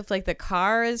if it's like the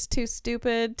car is too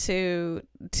stupid to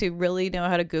really know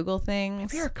how to Google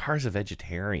things. Maybe our car's a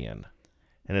vegetarian.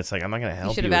 And it's like, I'm not going to help you.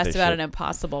 You should have asked about an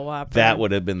Impossible Whopper. That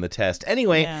would have been the test.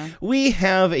 Anyway, we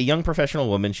have a young professional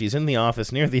woman. She's in the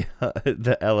office near the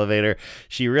elevator.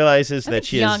 She realizes that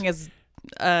she young is...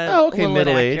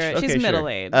 middle-aged. Okay, She's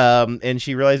middle-aged. And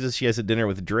she realizes she has a dinner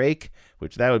with Drake,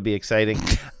 which that would be exciting.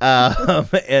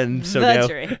 And so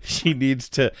now she needs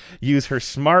to use her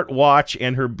smart watch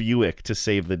and her Buick to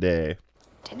save the day.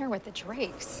 Dinner with the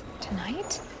Drakes.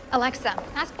 Tonight? Alexa,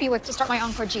 ask Buick to start my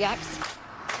Encore GX.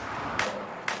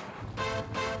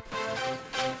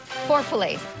 4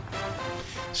 fillets.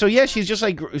 So yeah, she's just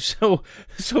like, so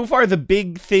far the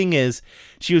big thing is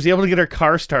she was able to get her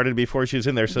car started before she was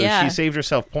in there. So she saved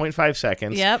herself 0.5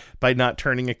 seconds by not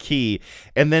turning a key.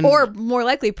 And then, or more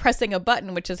likely pressing a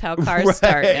button, which is how cars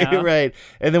start now. Right.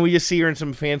 And then we just see her in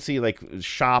some fancy like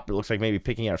shop. It looks like maybe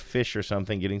picking out fish or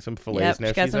something, getting some fillets. Now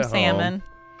she got she's some at salmon. Home.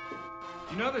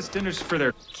 You know this dinner's for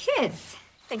their kids.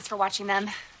 Thanks for watching them.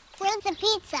 Where's the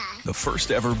pizza? The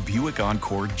first ever Buick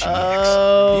Encore GX.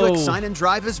 Oh. Buick Sign and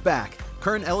Drive is back.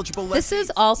 Current eligible. This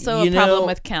is also a problem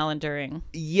with calendaring.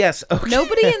 Yes. Okay.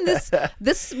 Nobody in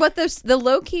the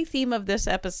low key theme of this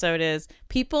episode is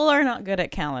people are not good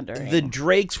at calendaring. The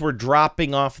Drakes were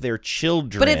dropping off their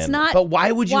children, but it's not. But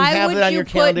why would you have it on your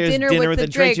calendar? Dinner with the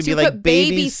Drakes. You'd be like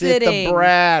babysit the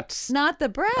brats. Not the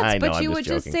brats, I know, but you would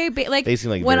just say like they seem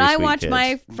like when very I sweet watch kids.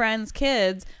 my friends'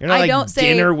 kids, I don't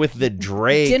say dinner with the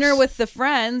Drakes. Dinner with the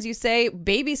friends. You say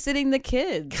babysitting the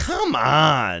kids. Come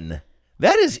on.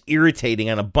 That is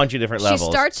irritating on a bunch of different levels.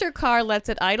 She starts her car, lets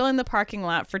it idle in the parking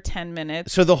lot for 10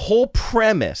 minutes. So the whole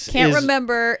premise Can't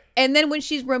remember. And then when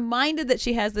she's reminded that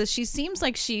she has this, she seems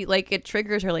like it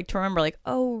triggers her to remember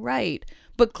oh, right.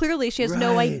 But clearly she has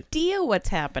no idea what's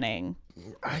happening.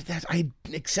 I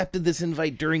accepted this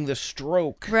invite during the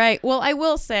stroke. Right. Well, I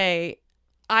will say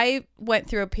I went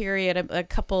through a period,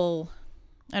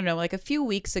 a few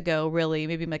weeks ago, really,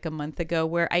 maybe like a month ago,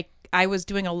 where I was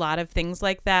doing a lot of things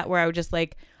like that, where I would just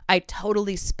I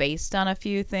totally spaced on a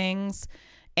few things.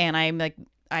 And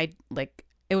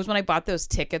it was when I bought those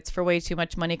tickets for way too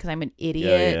much money because I'm an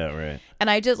idiot. Yeah, right. And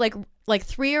I just like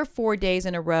 3 or 4 days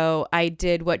in a row, I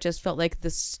did what just felt like the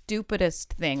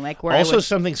stupidest thing.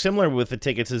 Something similar with the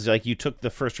tickets is like you took the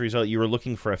first result, you were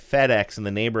looking for a FedEx in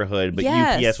the neighborhood, but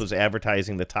UPS was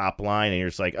advertising the top line, and you're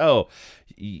just like, oh,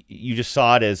 you just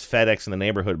saw it as FedEx in the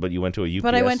neighborhood, but you went to a UPS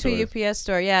store. But I went to a UPS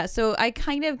store, yeah. So I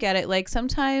kind of get it. Like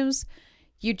sometimes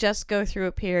you just go through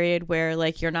a period where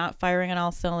you're not firing on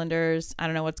all cylinders. I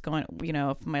don't know what's going,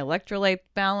 if my electrolyte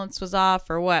balance was off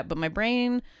or what, but my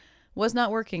brain was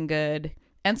not working good.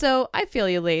 And so I feel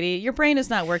you, lady. Your brain is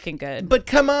not working good. But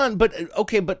come on.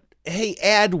 Hey,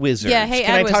 ad wizards. Yeah, hey,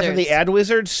 Can I talk to the ad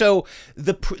wizard? So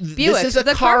Buick, this is a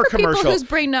the car for commercial. People whose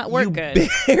brain not work good.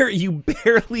 You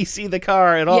barely see the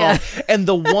car at all. Yeah. And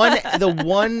the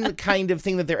one kind of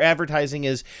thing that they're advertising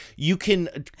is you can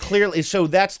clearly. So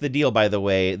that's the deal, by the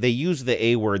way. They use the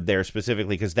A word there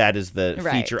specifically because that is the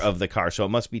feature of the car. So it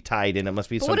must be tied in. It must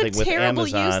be something with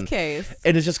Amazon. Use case.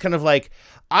 And it's just kind of like,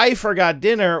 I forgot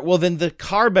dinner. Well, then the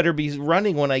car better be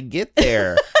running when I get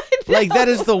there. That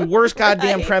is the worst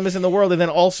goddamn premise in the world. And then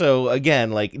also,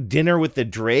 again, dinner with the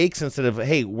Drakes instead of,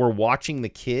 hey, we're watching the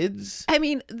kids. I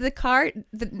mean, the car,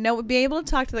 being able to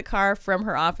talk to the car from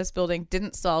her office building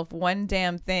didn't solve one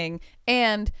damn thing.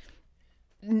 And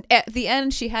at the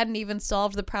end, she hadn't even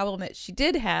solved the problem that she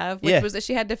did have, which was that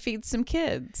she had to feed some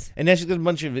kids. And now she's got a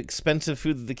bunch of expensive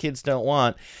food that the kids don't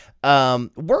want.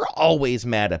 We're always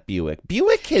mad at Buick.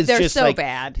 They're just so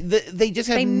bad. They just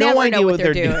have no idea what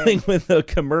they're doing with the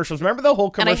commercials. Remember the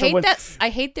whole commercial? And I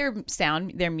hate their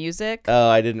sound, their music. Oh,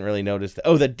 I didn't really notice that.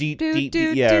 Oh, the deep.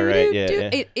 Yeah, right.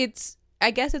 Yeah. It's. I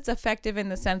guess it's effective in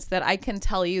the sense that I can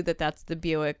tell you that that's the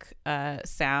Buick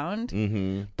sound,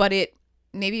 mm-hmm. but it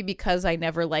maybe because I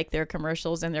never like their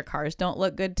commercials and their cars don't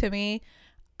look good to me.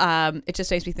 It just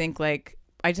makes me think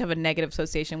I just have a negative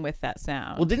association with that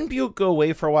sound. Well, didn't Buick go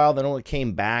away for a while? Then it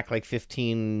came back like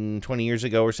 15, 20 years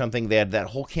ago or something. They had that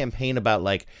whole campaign about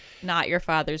like... Not your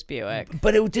father's Buick.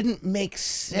 But it didn't make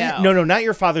sense. No, not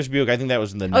your father's Buick. I think that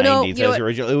was in the 90s. No, that was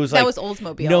original. It was that like... was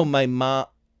Oldsmobile. No, my mom...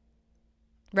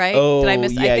 Right? Oh, Did I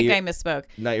miss? yeah, I think I misspoke.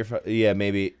 Not your father. Yeah,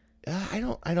 maybe... I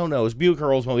don't know. It was Buick or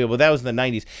Oldsmobile, but that was in the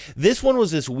 90s. This one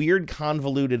was this weird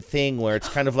convoluted thing where it's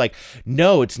kind of like,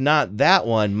 no, it's not that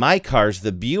one. My car's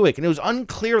the Buick. And it was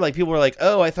unclear. Like, people were like,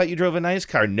 oh, I thought you drove a nice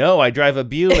car. No, I drive a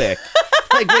Buick.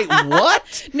 Like, wait,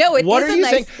 what? No, it what is are a you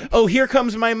nice... saying? Oh, here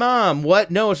comes my mom.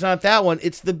 What? No, it's not that one.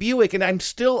 It's the Buick. And I'm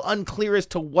still unclear as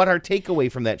to what our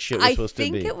takeaway from that shit was supposed to be.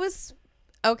 I think it was...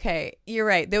 Okay, you're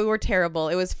right. They were terrible.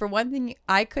 It was, for one thing,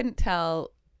 I couldn't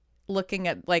tell looking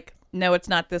at, like... No, it's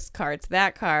not this car. It's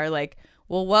that car. Like,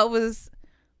 well, what was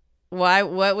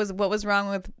wrong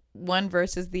with one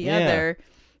versus the other?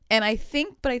 And I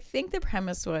think the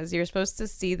premise was you're supposed to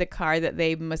see the car that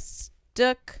they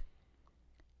mistook,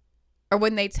 or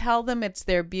when they tell them it's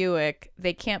their Buick,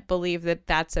 they can't believe that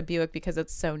that's a Buick because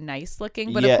it's so nice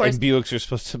looking. But of course, and Buicks are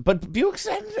supposed to. But Buicks,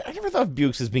 I never thought of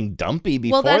Buicks as being dumpy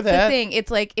before that. Well, that's that. the thing.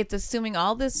 It's like it's assuming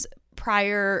all this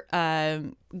prior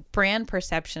brand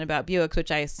perception about Buicks, which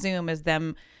I assume is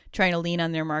them trying to lean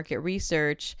on their market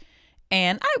research.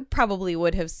 And I probably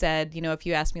would have said, if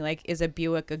you asked me, like, is a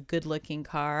Buick a good looking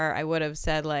car? I would have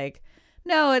said, like,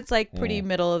 no, it's like pretty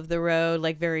middle of the road,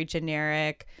 like very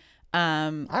generic.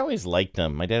 I always liked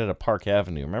them. My dad had a Park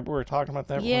Avenue. Remember we were talking about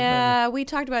that? Yeah, we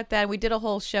talked about that. We did a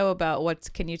whole show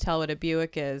about can you tell what a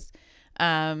Buick is?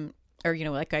 Or,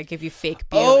 like I give you fake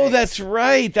Buicks. Oh, that's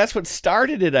right. That's what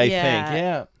started it, I think.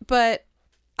 Yeah. But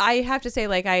I have to say,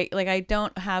 I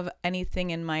don't have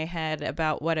anything in my head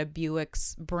about what a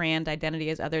Buick's brand identity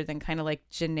is other than kind of like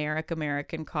generic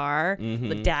American car,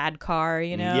 the dad car,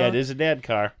 Yeah, it is a dad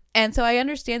car. And so I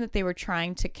understand that they were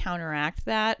trying to counteract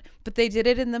that, but they did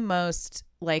it in the most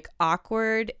like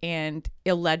awkward and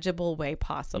illegible way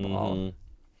possible.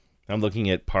 I'm looking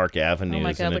at Park Avenue. Oh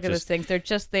my God! Look at those things. They're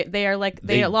just they are like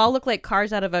they all look like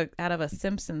cars out of a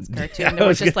Simpsons cartoon. They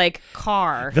were just like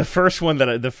car. The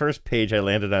first page I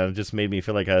landed on just made me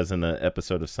feel like I was in an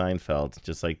episode of Seinfeld.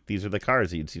 Just like these are the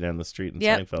cars you'd see down the street in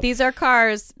Seinfeld. These are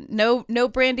cars. No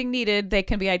branding needed. They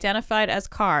can be identified as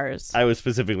cars. I was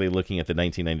specifically looking at the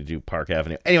 1992 Park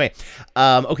Avenue. Anyway,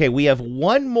 okay, we have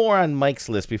one more on Mike's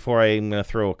list before I'm going to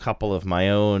throw a couple of my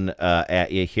own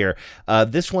at you here.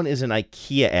 This one is an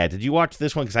IKEA ad. Did you watch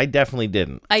this one? Because I definitely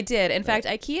didn't. I did. In fact,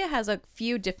 IKEA has a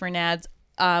few different ads,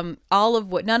 none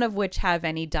of which have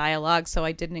any dialogue, so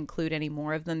I didn't include any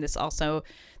more of them. This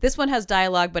one has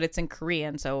dialogue, but it's in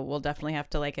Korean, so we'll definitely have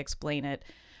to like explain it.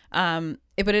 But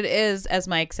it is, as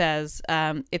Mike says,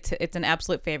 it's an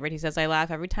absolute favorite. He says, I laugh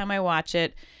every time I watch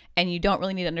it, and you don't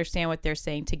really need to understand what they're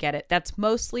saying to get it. That's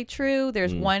mostly true.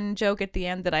 There's one joke at the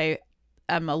end that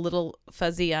I'm a little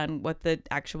fuzzy on what the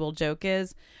actual joke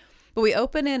is. But we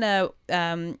open in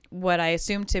what I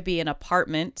assume to be an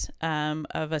apartment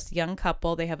of a young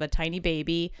couple. They have a tiny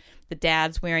baby. The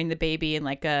dad's wearing the baby in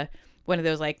like one of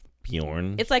those like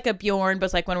Bjorn. It's like a Bjorn, but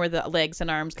it's like one where the legs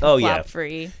and arms can flop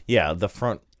free. Yeah, the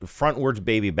frontwards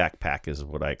baby backpack is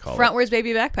what I call it. Frontwards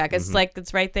baby backpack. It's like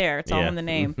it's right there. It's all in the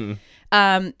name.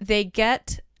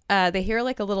 They hear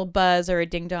like a little buzz or a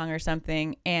ding dong or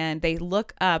something, and they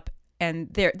look up, and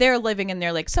they're living in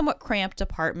their like somewhat cramped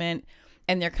apartment.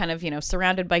 And they're kind of,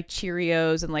 surrounded by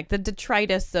Cheerios and like the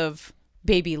detritus of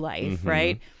baby life,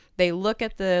 right? They look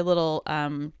at the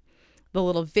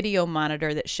little video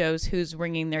monitor that shows who's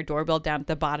ringing their doorbell down at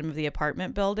the bottom of the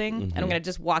apartment building. And I'm going to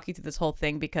just walk you through this whole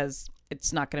thing because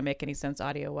it's not going to make any sense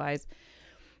audio-wise.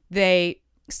 They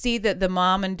see that the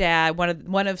mom and dad,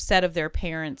 one of set of their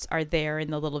parents are there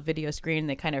in the little video screen.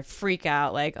 They kind of freak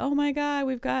out like, oh my God,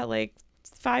 we've got like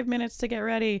 5 minutes to get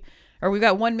ready. Or we've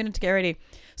got 1 minute to get ready.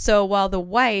 So while the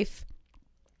wife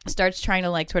starts trying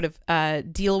to like sort of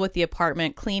deal with the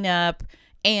apartment, clean up,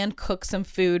 and cook some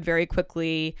food very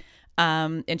quickly,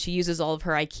 and she uses all of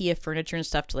her IKEA furniture and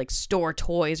stuff to like store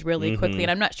toys really quickly.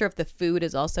 And I'm not sure if the food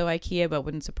is also IKEA, but it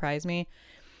wouldn't surprise me.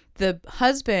 The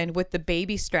husband with the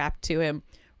baby strapped to him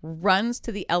runs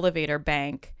to the elevator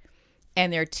bank,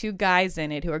 and there are two guys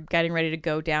in it who are getting ready to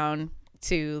go down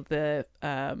to the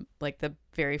the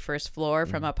very first floor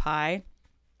from up high.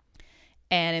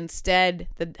 And instead,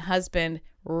 the husband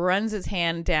runs his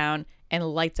hand down and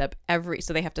lights up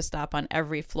so they have to stop on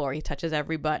every floor. He touches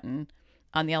every button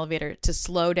on the elevator to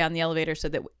slow down the elevator so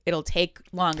that it'll take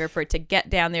longer for it to get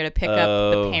down there to pick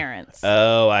up the parents.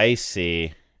 Oh, I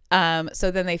see.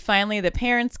 So then the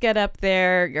parents get up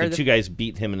there. The two guys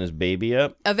beat him and his baby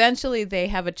up? Eventually, they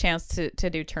have a chance to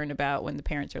do turnabout when the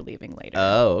parents are leaving later.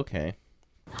 Oh, okay.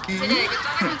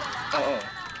 So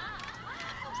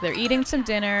they're eating some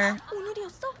dinner.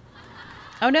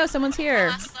 Oh no, someone's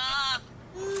here.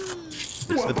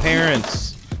 It's the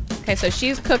parents. Okay, so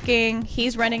she's cooking.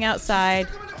 He's running outside.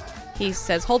 He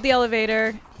says, hold the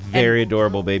elevator. Very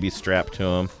adorable baby strapped to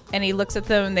him. And he looks at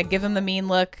them and they give him the mean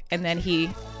look. And then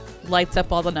he lights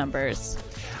up all the numbers.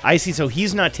 I see. So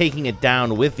he's not taking it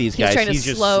down with these guys. Trying to He's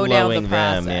just slow down the slowing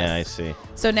process. them. Yeah, I see.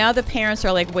 So now the parents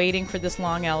are like waiting for this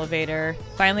long elevator.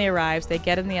 Finally arrives. They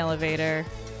get in the elevator.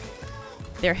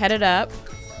 They're headed up.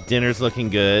 Dinner's looking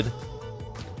good.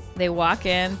 They walk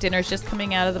in. Dinner's just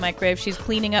coming out of the microwave. She's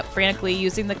cleaning up frantically,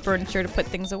 using the furniture to put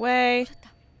things away.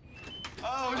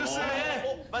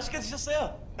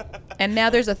 And now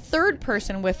there's a third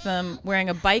person with them wearing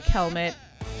a bike helmet,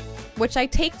 which I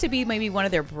take to be maybe one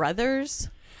of their brothers.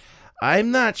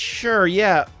 I'm not sure.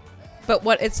 Yeah. But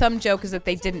what it's some joke is that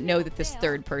they didn't know that this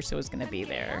third person was going to be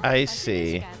there. I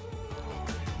see.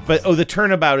 But, the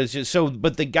turnabout is just so,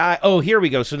 but the guy, here we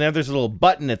go. So now there's a little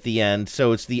button at the end.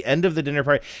 So it's the end of the dinner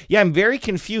party. Yeah, I'm very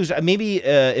confused. Maybe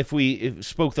if we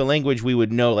spoke the language, we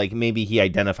would know, like, maybe he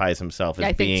identifies himself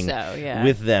as being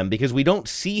with them. Because we don't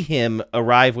see him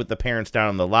arrive with the parents down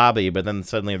in the lobby, but then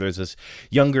suddenly there's this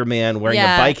younger man wearing a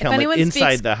bike helmet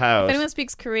inside the house. If anyone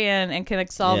speaks Korean and can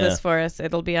solve this for us,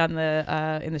 it'll be on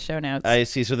the in the show notes. I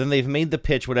see. So then they've made the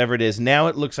pitch, whatever it is. Now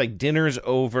it looks like dinner's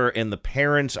over and the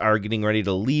parents are getting ready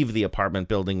to leave the apartment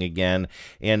building again.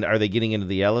 And are they getting into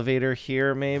the elevator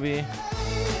here, maybe?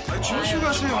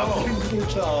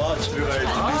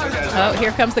 Oh,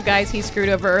 here comes the guys he screwed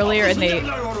over earlier, and they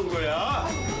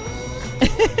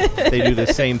do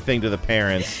the same thing to the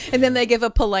parents. And then they give a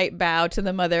polite bow to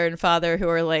the mother and father, who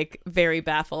are like very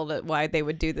baffled at why they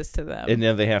would do this to them. And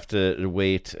now they have to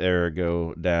wait or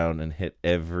go down and hit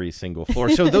every single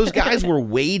floor. So those guys were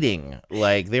waiting,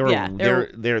 like they were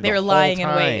they were lying in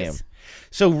wait.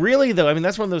 So really, though, I mean,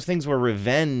 that's one of those things where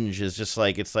revenge is just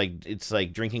like it's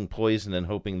like drinking poison and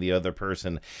hoping the other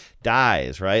person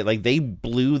dies, right? Like they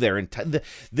blew their entire.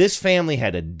 This family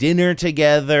had a dinner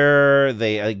together.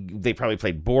 They probably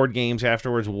played board games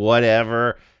afterwards.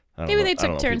 Whatever. Maybe they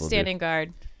took turns standing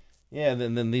guard. Yeah,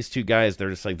 then these two guys,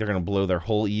 they're just like, they're going to blow their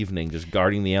whole evening just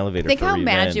guarding the elevator. Think for how revenge.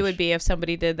 mad you would be if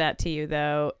somebody did that to you,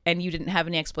 though, and you didn't have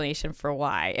any explanation for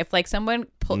why. If, like, someone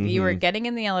you were getting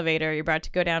in the elevator, you're about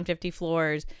to go down 50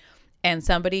 floors, and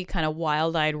somebody kind of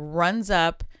wild-eyed runs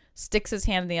up, sticks his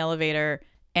hand in the elevator,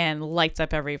 and lights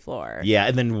up every floor. Yeah,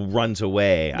 and then runs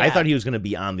away. Yeah. I thought he was going to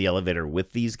be on the elevator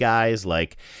with these guys,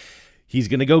 like... He's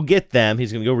going to go get them.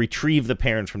 He's going to go retrieve the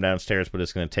parents from downstairs, but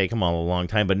it's going to take him all a long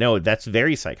time. But no, that's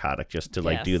very psychotic just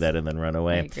to do that and then run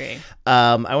away. I agree.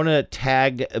 I want to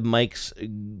tag Mike's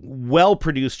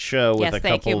well-produced show with a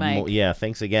couple more. Yeah,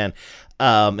 thanks again.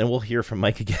 And we'll hear from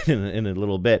Mike again in a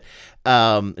little bit.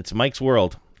 It's Mike's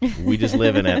world. We just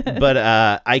live in it. But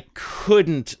I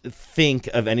couldn't think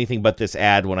of anything but this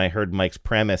ad when I heard Mike's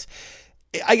premise.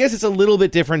 I guess it's a little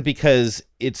bit different because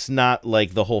it's not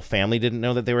like the whole family didn't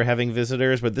know that they were having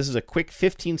visitors, but this is a quick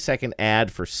 15-second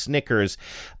ad for Snickers,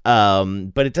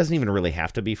 but it doesn't even really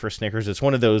have to be for Snickers. It's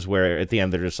one of those where at the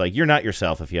end they're just like, you're not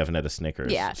yourself if you haven't had a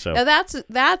Snickers. Yeah, so now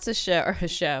that's a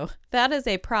show. That is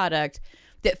a product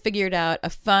that figured out a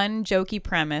fun, jokey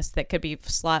premise that could be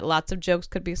lots of jokes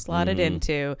could be slotted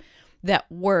into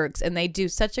that works, and they do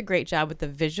such a great job with the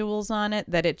visuals on it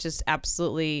that it just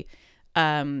absolutely...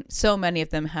 so many of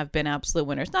them have been absolute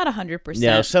winners. Not 100%.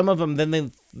 Yeah, some of them,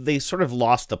 then they sort of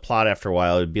lost the plot after a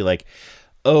while. It'd be like,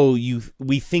 oh,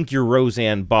 we think you're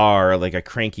Roseanne Barr, like a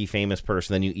cranky famous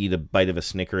person, then you eat a bite of a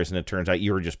Snickers and it turns out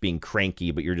you were just being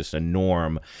cranky, but you're just a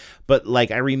norm. But like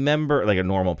I remember, like a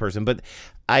normal person, but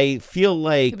I feel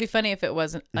like it'd be funny if it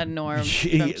wasn't a norm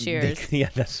from Cheers. Yeah,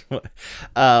 that's what.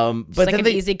 But like an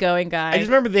easygoing guy. I just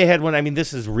remember they had one. I mean,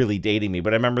 this is really dating me,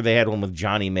 but I remember they had one with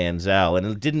Johnny Manziel, and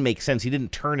it didn't make sense. He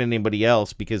didn't turn anybody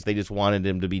else because they just wanted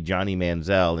him to be Johnny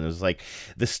Manziel, and it was like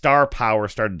the star power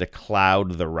started to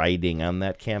cloud the writing on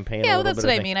that campaign. Yeah, well, that's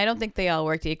what I mean. I don't think they all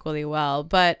worked equally well,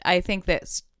 but I think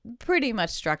that pretty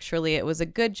much structurally, it was a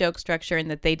good joke structure, and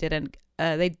that they didn't.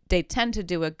 They tend to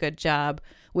do a good job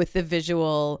with the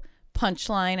visual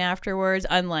punchline afterwards,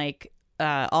 unlike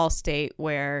Allstate,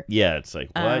 where it's like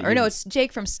what? Or no, it's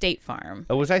Jake from State Farm.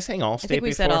 Oh, was I saying Allstate? I think we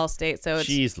before? said Allstate, so it's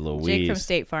Jeez Louise. Jake from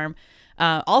State Farm.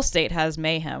 Allstate has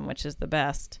Mayhem, which is the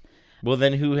best. Well,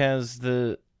 then who has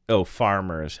the? Oh,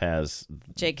 Farmers has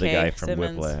J.K. the guy from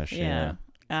Simmons. Whiplash. Yeah.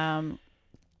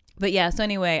 But yeah, so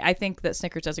anyway, I think that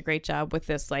Snickers does a great job with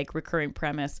this like recurring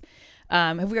premise.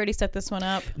 Have we already set this one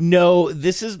up? No,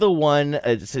 this is the one.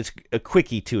 It's a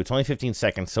quickie too. It's only 15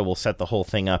 seconds, so we'll set the whole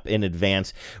thing up in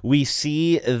advance. We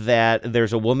see that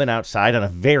there's a woman outside on a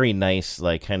very nice,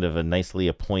 like kind of a nicely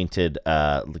appointed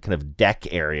kind of deck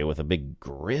area with a big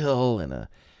grill and a.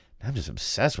 I'm just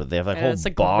obsessed with it. They have that whole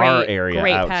bar area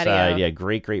outside. Patio. Yeah,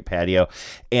 great patio.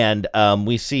 And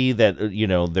we see that,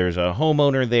 there's a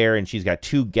homeowner there, and she's got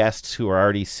two guests who are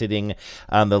already sitting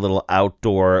on the little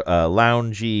outdoor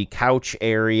loungy couch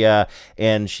area,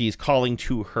 and she's calling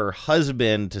to her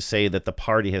husband to say that the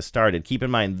party has started. Keep in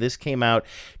mind, this came out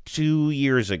 2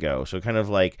 years ago, so kind of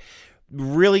like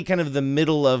really kind of the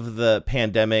middle of the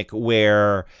pandemic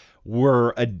where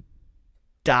we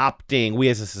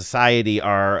as a society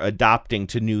are adopting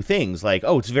to new things like,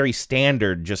 it's very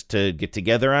standard just to get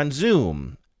together on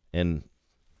Zoom. And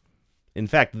in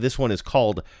fact, this one is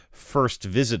called First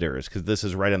Visitors because this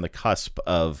is right on the cusp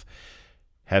of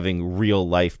having real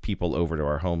life people over to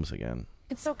our homes again.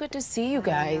 It's so good to see you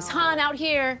guys. Han, out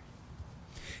here.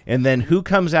 And then who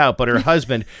comes out but her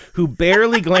husband, who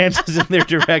barely glances in their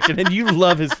direction. And you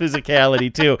love his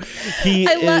physicality, too.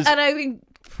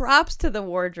 Props to the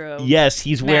wardrobe. Yes,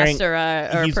 he's wearing master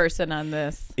or person on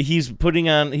this. He's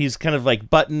kind of like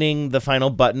buttoning the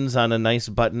final buttons on a nice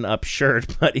button-up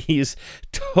shirt, but he's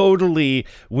totally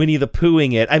Winnie the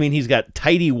Poohing it. I mean, he's got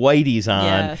tighty whities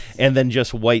on and then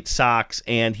just white socks,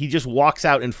 and he just walks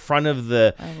out in front of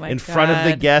the front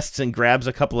of the guests and grabs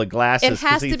a couple of glasses. It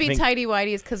has to be tighty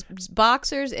whities because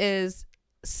boxers is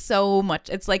so much.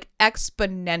 It's like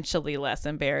exponentially less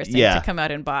embarrassing to come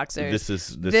out in boxers. This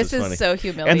is so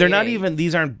humiliating. And they're not even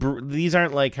these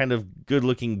aren't like kind of good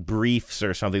looking briefs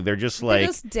or something. They're just like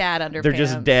just dad underwear. They're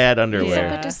just dad underwear.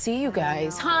 So good to see you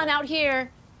guys. Han, out here.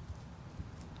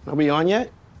 Are we on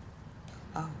yet?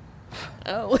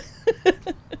 Oh.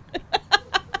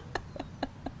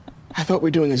 I thought we were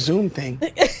doing a Zoom thing.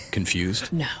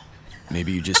 Confused? No.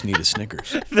 Maybe you just need a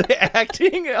Snickers. The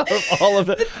acting of all of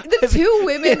the two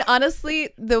women, honestly,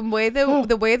 the way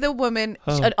the woman,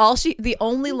 the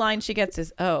only line she gets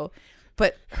is but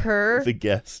the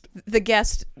guest,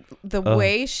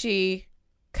 way she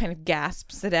kind of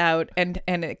gasps it out and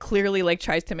it clearly like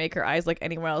tries to make her eyes like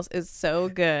anywhere else is so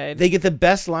good. They get the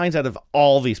best lines out of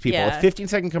all these people. A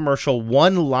 15-second commercial,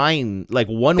 one line, like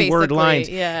one word lines.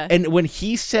 Yeah. And when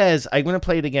he says, I'm going to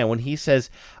play it again. When he says,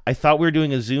 I thought we were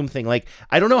doing a Zoom thing. Like,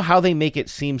 I don't know how they make it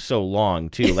seem so long,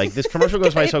 too. Like, this commercial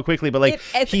goes by so quickly, but like,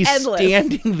 he's endless.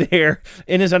 Standing there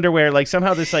in his underwear, like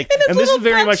somehow this like, and this is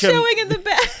very much showing in the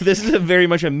back. This is a very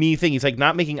much a me thing. He's like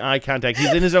not making eye contact.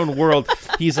 He's in his own world.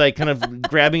 He's like kind of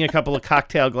grabbing a couple of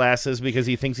cocktail glasses because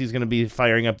he thinks he's going to be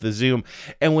firing up the Zoom.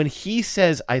 And when he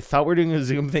says, I thought we were doing a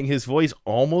Zoom thing, his voice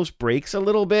almost breaks a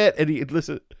little bit. And he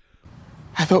listen.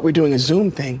 I thought we were doing a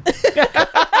Zoom thing.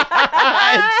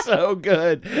 It's so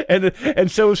good. And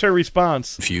so is her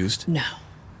response. Confused? No.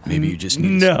 Maybe you just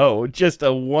need just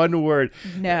a one word.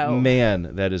 No.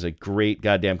 Man, that is a great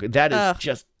goddamn. That is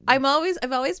just. I've always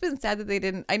been sad that they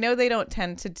didn't. I know they don't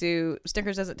tend to do.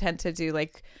 Snickers doesn't tend to do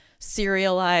like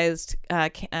serialized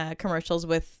commercials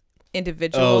with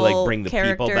individual like bring the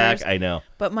characters. People back. I know.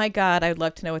 But my God, I'd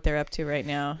love to know what they're up to right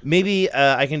now. Maybe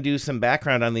I can do some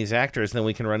background on these actors, then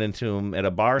we can run into them at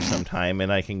a bar sometime,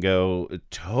 and I can go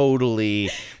totally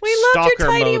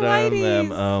stalker mode on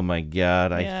them. Oh my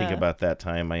God, I think about that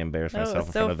time. I embarrass myself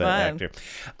in front of that actor.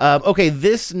 Okay,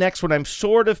 this next one, I'm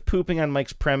sort of pooping on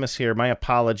Mike's premise here. My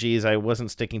apologies, I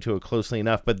wasn't sticking to it closely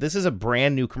enough, but this is a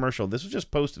brand new commercial. This was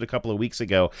just posted a couple of weeks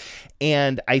ago,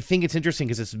 and I think it's interesting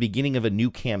because it's the beginning of a new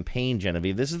campaign,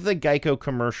 Genevieve. This is the Geico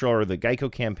commercial or the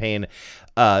Geico campaign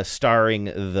starring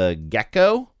the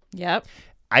Gecko. Yep.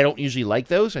 I don't usually like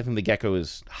those. I think the Gecko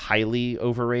is highly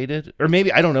overrated. Or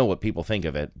maybe, I don't know what people think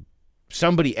of it.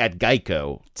 Somebody at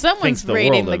Geico Someone's thinks the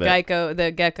rating world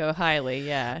the Gecko highly,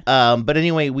 yeah. But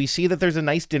anyway, we see that there's a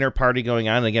nice dinner party going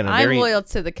on. Again, I'm loyal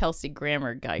to the Kelsey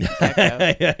Grammer Gecko.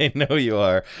 I know you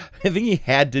are. I think he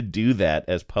had to do that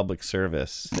as public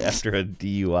service after a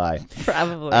DUI.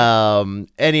 Probably.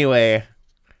 Anyway,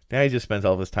 now he just spends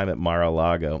all of his time at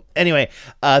Mar-a-Lago. Anyway,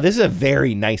 this is a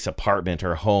very nice apartment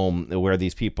or home where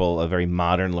these people, a very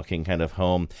modern-looking kind of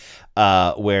home,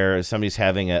 where somebody's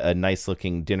having a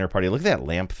nice-looking dinner party. Look at that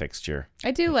lamp fixture.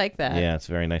 I do like that. Yeah, it's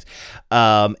very nice.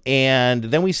 And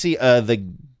then we see the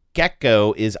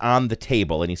Gecko is on the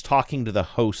table, and he's talking to the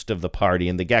host of the party.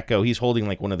 And the Gecko, he's holding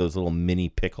like one of those little mini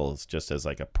pickles just as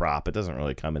like a prop. It doesn't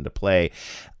really come into play.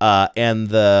 And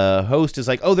the host is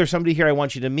like, oh, there's somebody here I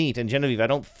want you to meet. And Genevieve, I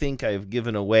don't think I've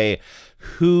given away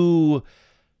who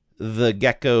the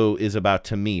gecko is about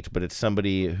to meet, but it's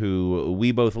somebody who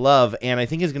we both love, and I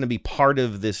think is going to be part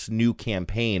of this new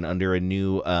campaign under a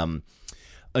new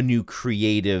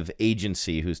creative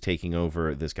agency who's taking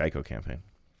over this Geico campaign.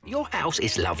 Your house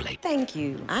is lovely. Thank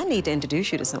you. I need to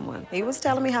introduce you to someone. He was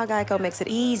telling me how Geico makes it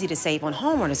easy to save on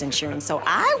homeowners insurance, so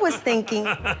I was thinking...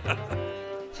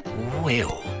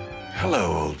 Will.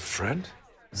 Hello, old friend.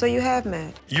 So you have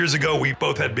met? Years ago, we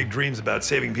both had big dreams about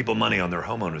saving people money on their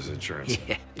homeowners insurance.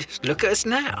 Yeah, just look at us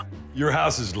now. Your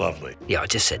house is lovely. Yeah, I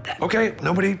just said that. Okay,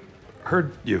 nobody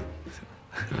heard you.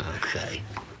 Okay.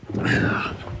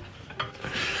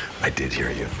 I did hear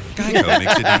you. Geico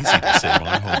makes it easy to save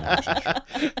on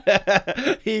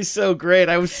homeowners. He's so great.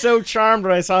 I was so charmed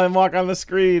when I saw him walk on the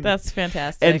screen. That's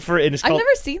fantastic. And it's called, I've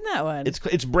never seen that one.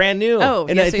 It's brand new. Oh,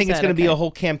 and yes, I think it's going to be a whole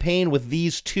campaign with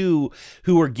these two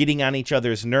who are getting on each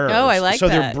other's nerves. Oh, I like so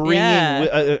that. So they're bringing.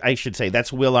 Yeah. I should say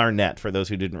that's Will Arnett. For those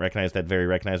who didn't recognize that very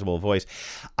recognizable voice,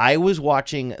 I was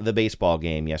watching the baseball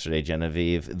game yesterday,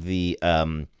 Genevieve.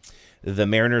 The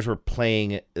Mariners were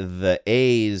playing the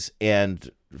A's, and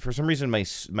for some reason my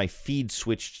feed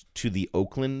switched to the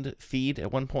Oakland feed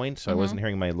at one point, so I wasn't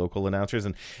hearing my local announcers,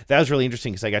 and that was really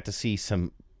interesting because I got to see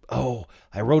some. Oh,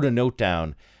 I wrote a note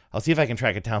down. I'll see if I can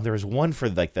track it down. There was one for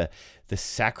like the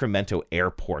Sacramento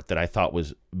airport that I thought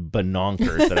was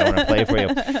bononkers that I want to play for you.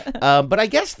 But I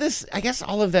guess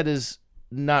all of that is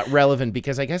not relevant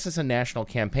because I guess it's a national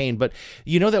campaign. But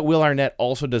you know that Will Arnett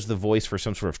also does the voice for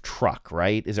some sort of truck,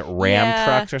 right? Is it Ram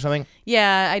trucks or something?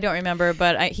 Yeah, I don't remember,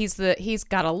 but he's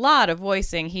got a lot of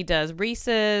voicing. He does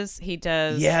Reese's. He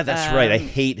does. Yeah, that's right. I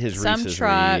hate his Reese's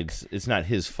truck. reads. It's not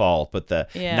his fault, but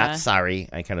not sorry.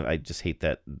 I just hate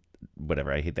that.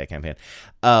 Whatever, I hate that campaign.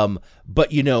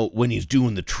 But you know, when he's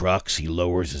doing the trucks, he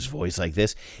lowers his voice like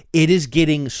this. It is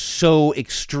getting so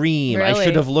extreme. Really? I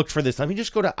should have looked for this. Let me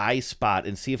just go to iSpot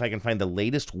and see if I can find the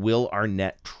latest Will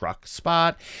Arnett truck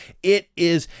spot. It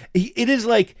is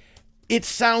like, it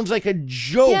sounds like a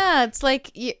joke. Yeah, it's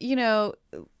like, you know,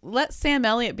 let Sam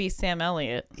Elliott be Sam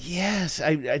Elliott. Yes,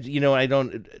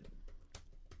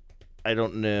 I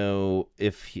don't know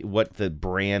what the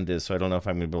brand is, so I don't know if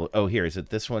I'm going to be. Oh, here, is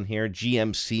it this one here?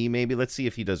 GMC, maybe? Let's see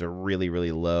if he does a really,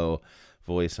 really low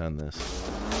voice on this.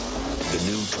 The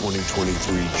new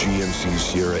 2023 GMC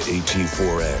Sierra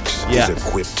AT4X is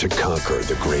equipped to conquer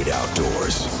the great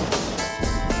outdoors.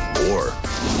 Or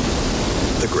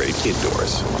the great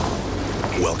indoors.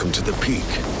 Welcome to the peak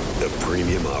of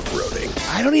premium off-roading.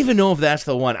 I don't even know if that's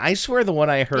the one. I swear the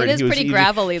one I heard, it is pretty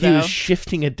gravelly, though. He was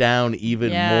shifting it down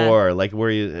even more, like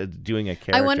where you're doing a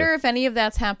character. I wonder if any of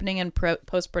that's happening in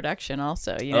post-production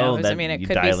also. You know, I mean, it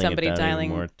could be somebody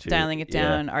dialing it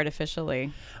down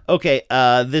artificially. Okay,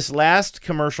 this last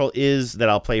commercial that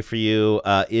I'll play for you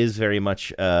is very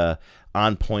much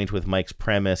on point with Mike's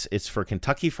premise. It's for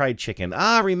Kentucky Fried Chicken.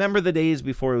 Remember the days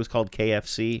before it was called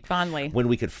KFC? Fondly. When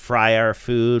we could fry our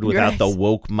food without the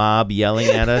woke mob yelling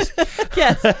at us?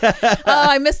 Yes. Oh,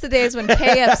 I miss the days when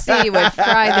KFC would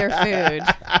fry their food.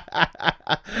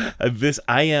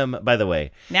 I am, by the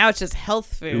way. Now it's just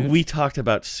health food. We talked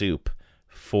about soup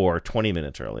for 20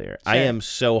 minutes earlier. Sure. I am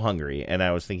so hungry, and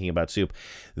I was thinking about soup.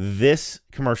 This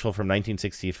commercial from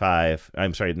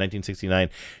 1969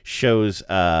 shows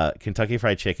Kentucky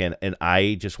Fried Chicken, and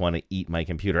I just want to eat my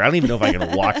computer. I don't even know if I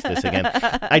can watch this again.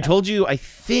 I told you, I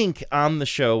think, on the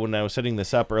show when I was setting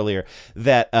this up earlier,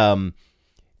 that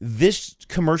this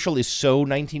commercial is so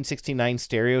 1969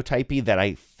 stereotypy that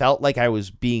I felt like I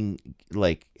was being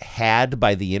had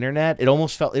by the internet. It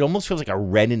almost feels like a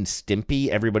Ren and Stimpy.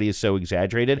 Everybody is so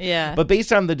exaggerated. Yeah. But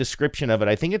based on the description of it,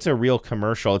 I think it's a real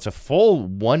commercial. It's a full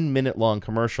 1 minute long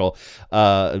commercial,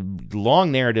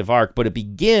 long narrative arc, but it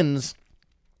begins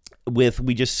with,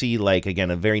 we just see,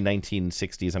 again, a very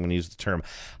 1960s, I'm going to use the term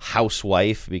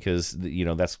housewife, because, you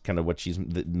know, that's kind of what she's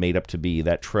made up to be,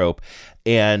 that trope.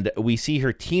 And we see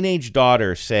her teenage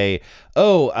daughter say,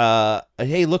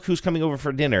 hey, look who's coming over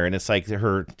for dinner. And it's like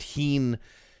her teen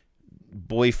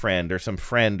boyfriend or some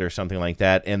friend or something like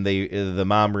that. And the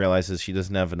mom realizes she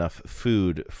doesn't have enough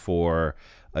food for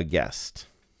a guest.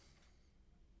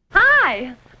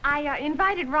 Hi, I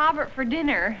invited Robert for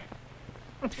dinner.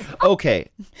 Okay.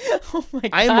 Oh my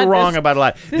God, I'm wrong about a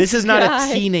lot. This is not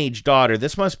a teenage daughter.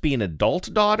 This must be an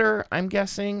adult daughter, I'm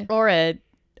guessing. Or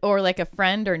like a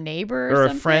friend or neighbor or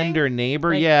something. A friend or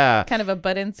neighbor, like yeah. Kind of a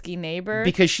Budinsky neighbor.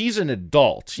 Because she's an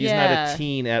adult. She's not a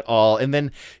teen at all. And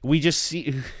then we just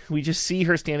see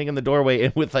her standing in the doorway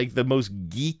and with the most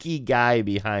geeky guy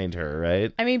behind her,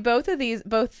 right? I mean, both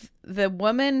the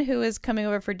woman who is coming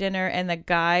over for dinner and the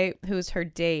guy who's her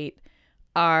date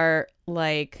are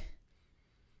like...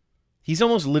 He's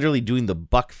almost literally doing the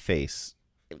buck face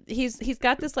he's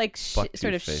got this like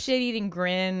sort of shit-eating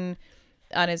grin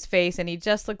on his face, and he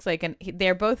just looks like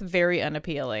they're both very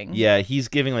unappealing. Yeah, he's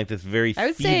giving like this very I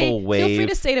would feeble say, wave. Feel free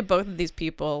to say to both of these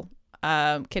people,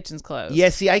 kitchen's closed. Yeah,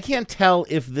 see, I can't tell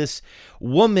if this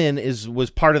woman was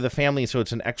part of the family, so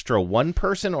it's an extra one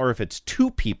person, or if it's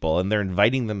two people and they're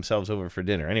inviting themselves over for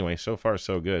dinner. Anyway, so far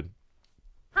so good.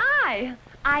 Hi.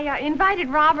 I invited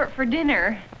Robert for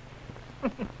dinner.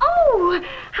 Oh,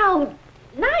 how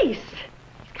nice.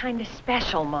 He's kind of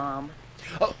special, Mom.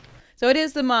 Oh. So it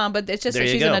is the mom, but it's just that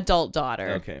she's an adult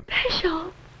daughter. Okay. Special?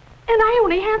 And I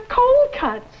only have cold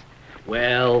cuts.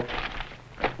 Well,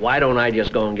 why don't I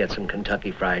just go and get some Kentucky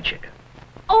Fried Chicken?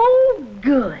 Oh,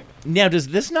 good. Now, does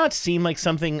this not seem like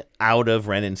something out of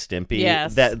Ren and Stimpy?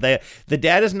 Yes. That the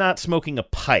dad is not smoking a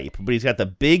pipe, but he's got the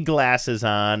big glasses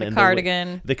on. And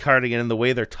cardigan. The cardigan and the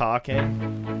way they're talking.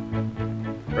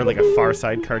 Or like a Far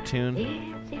Side cartoon.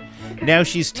 Now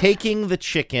she's taking the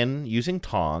chicken, using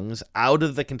tongs, out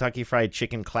of the Kentucky Fried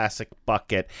Chicken classic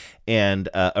bucket and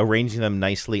arranging them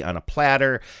nicely on a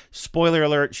platter. Spoiler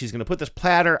alert, she's going to put this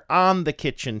platter on the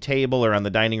kitchen table or on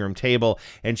the dining room table,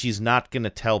 and she's not going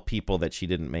to tell people that she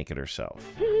didn't make it herself.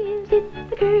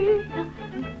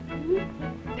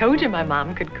 Told you my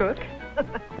mom could cook.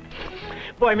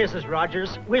 Boy, Mrs.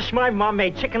 Rogers, wish my mom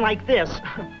made chicken like this.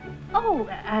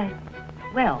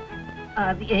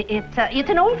 It's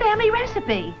an old family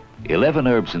recipe. 11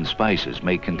 herbs and spices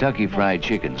make Kentucky Fried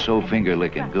Chicken so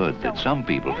finger-licking good that some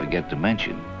people forget to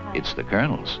mention it's the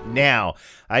Colonel's. Now,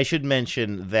 I should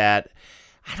mention that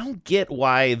I don't get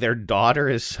why their daughter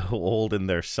is so old and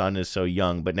their son is so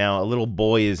young, but now a little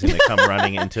boy is going to come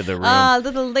running into the room.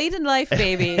 Little late in life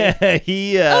baby. A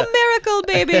miracle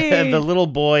baby. The little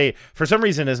boy, for some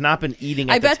reason, has not been eating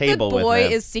at the table with him. I bet the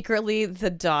boy is secretly the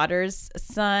daughter's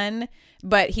son,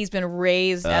 but he's been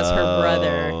raised as her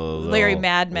brother, Larry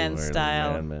Madman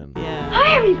style. Yeah.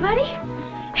 Hi, everybody.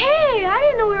 Hey, I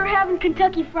didn't know we were having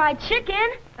Kentucky Fried Chicken.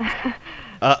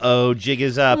 Uh-oh, jig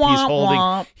is up.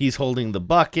 Womp, He's holding the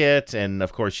bucket, and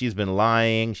of course she's been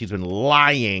lying. She's been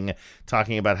lying,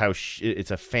 talking about how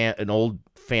it's an old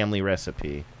family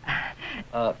recipe.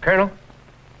 Colonel,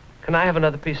 can I have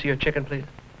another piece of your chicken, please?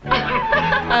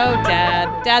 Oh,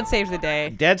 Dad. Dad saves the day.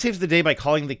 Dad saves the day by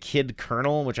calling the kid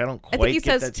Colonel, which I don't quite get. I think he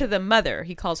says to the mother.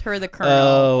 He calls her the Colonel.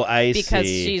 Oh, I see. Because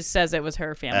she says it was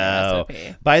her family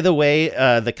recipe. By the way,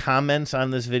 the comments on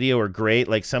this video are great.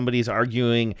 Like somebody's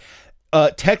arguing,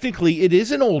 technically it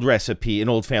is an old recipe, an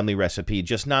old family recipe,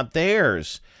 just not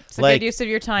theirs. It's a good use of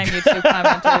your time, YouTube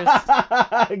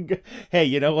commenters. Hey,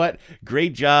 you know what?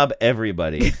 Great job,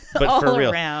 everybody. But all for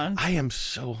real, around. I am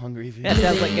so hungry. That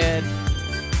does look good.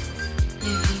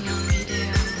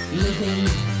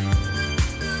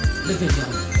 Living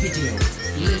on video.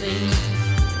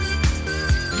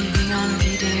 Living on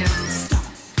video.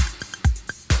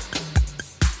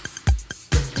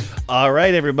 All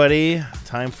right, everybody.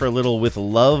 Time for a little With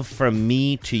Love from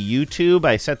Me to YouTube.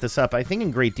 I set this up, I think,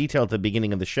 in great detail at the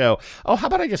beginning of the show. Oh, how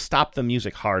about I just stop the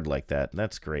music hard like that?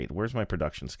 That's great. Where's my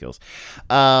production skills?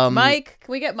 Mike,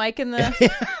 can we get Mike in the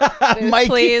booth, Mike,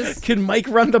 please? Can Mike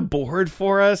run the board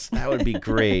for us? That would be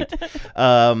great.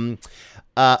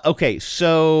 Okay,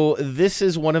 so this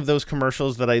is one of those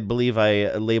commercials that I believe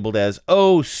I labeled as,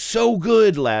 oh, so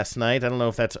good last night. I don't know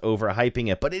if that's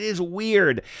overhyping it, but it is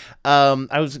weird.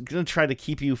 I was going to try to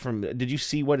keep you from... Did you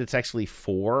see what it's actually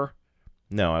for?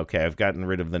 No, okay, I've gotten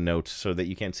rid of the notes so that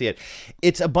you can't see it.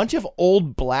 It's a bunch of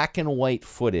old black and white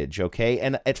footage, okay?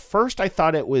 And at first I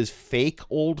thought it was fake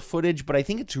old footage, but I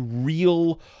think it's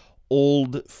real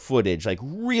old footage, like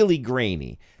really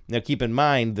grainy. Now, keep in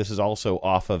mind, this is also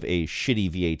off of a shitty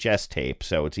VHS tape,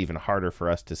 so it's even harder for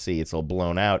us to see. It's all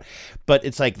blown out. But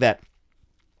it's like that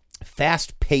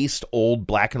fast-paced old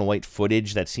black and white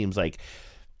footage that seems like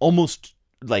almost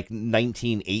like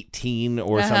 1918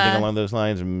 or something along those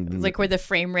lines. It's like where the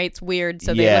frame rate's weird,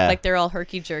 so they look like they're all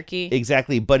herky-jerky.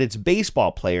 Exactly, but it's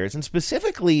baseball players, and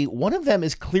specifically, one of them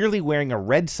is clearly wearing a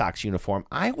Red Sox uniform.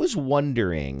 I was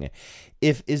wondering,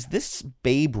 is this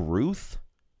Babe Ruth?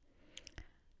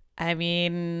 I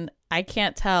mean, I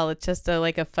can't tell. It's just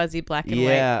a fuzzy black and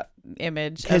white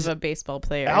image of a baseball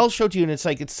player. I'll show it to you, and it's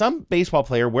like it's some baseball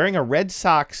player wearing a Red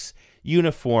Sox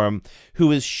uniform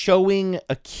who is showing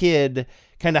a kid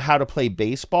kind of how to play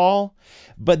baseball,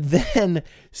 but then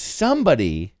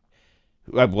somebody,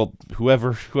 well,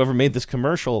 whoever made this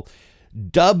commercial,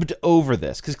 dubbed over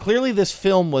this, because clearly this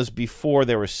film was before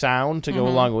there was sound to go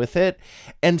along with it,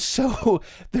 and so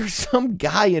there's some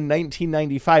guy in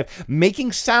 1995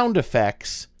 making sound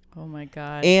effects. Oh my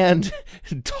god! And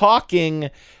talking,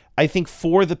 I think,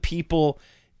 for the people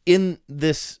in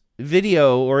this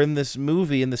video or in this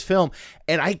movie, in this film,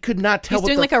 and I could not tell He's what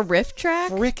doing the like a riff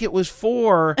track? frick it was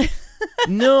for.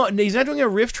 No, he's not doing a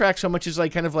riff track so much as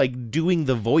like kind of like doing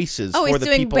the voices for the people in it.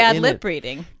 Oh, he's doing bad lip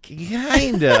reading.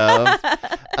 Kind of.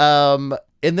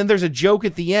 And then there's a joke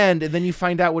at the end, and then you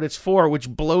find out what it's for, which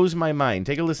blows my mind.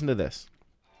 Take a listen to this.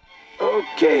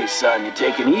 Okay, son, you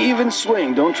take an even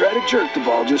swing. Don't try to jerk the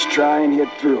ball, just try and hit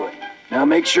through it. Now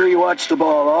make sure you watch the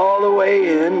ball all the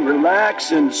way in,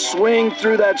 relax, and swing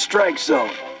through that strike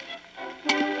zone.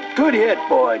 Good hit,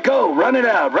 boy. Go, run it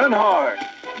out, run hard.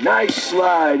 Nice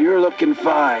slide, you're looking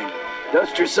fine.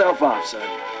 Dust yourself off, son.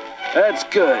 That's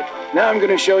good. Now I'm going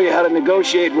to show you how to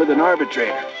negotiate with an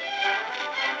arbitrator.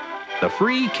 The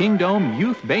free Kingdome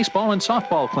Youth Baseball and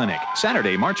Softball Clinic,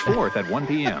 Saturday, March 4th at 1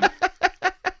 p.m.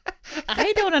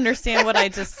 I don't understand what I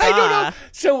just saw. I don't know.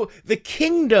 So the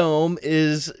Kingdome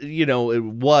is, it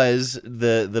was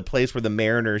the place where the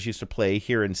Mariners used to play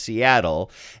here in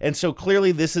Seattle. And so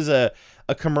clearly this is a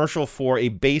commercial for a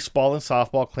baseball and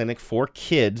softball clinic for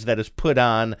kids that is put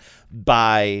on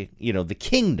by, the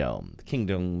Kingdome. The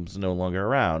Kingdome's no longer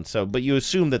around. So, but you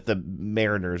assume that the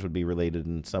Mariners would be related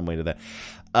in some way to that.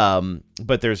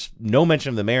 But there's no mention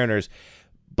of the Mariners.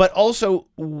 But also,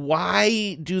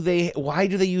 why do they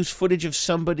use footage of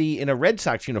somebody in a Red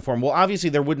Sox uniform? Well, obviously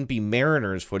there wouldn't be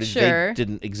Mariners footage. Sure. They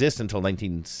didn't exist until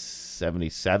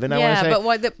 1977, I want to say.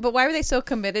 Yeah, but why were they so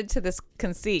committed to this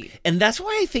conceit? And that's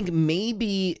why I think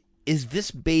maybe, is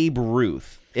this Babe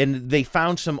Ruth? And they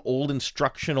found some old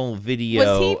instructional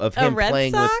video of him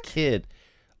playing with kid.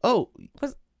 Oh,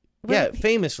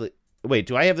 famously. Wait,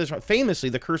 do I have this wrong? Famously,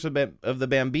 the curse of the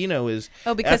Bambino is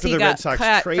because after he the got Red Sox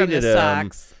cut traded from the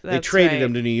Sox. him, they traded right.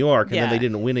 him to New York, and Yeah. then they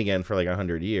didn't win again for like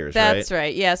 100 years. That's right.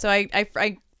 right. Yeah. So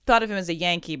I thought of him as a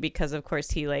Yankee because, of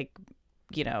course, he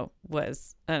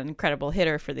was an incredible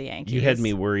hitter for the Yankees. You had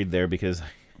me worried there because.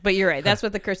 But you're right. That's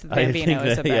what the curse of the Bambino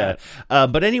is about. Yeah.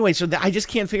 But anyway, so I just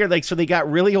can't figure so they got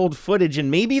really old footage, and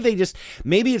maybe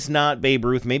it's not Babe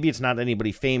Ruth, maybe it's not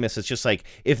anybody famous. It's just like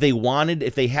if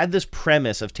they had this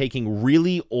premise of taking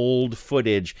really old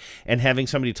footage and having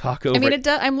somebody talk over. I mean,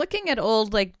 I'm looking at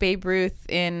old like Babe Ruth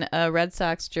in a Red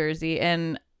Sox jersey,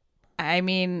 and I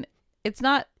mean, it's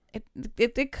not.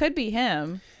 It could be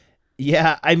him.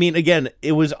 Yeah, I mean, again,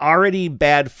 it was already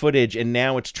bad footage, and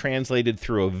now it's translated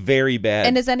through a very bad.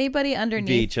 And is anybody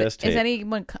underneath? VHS tape. Is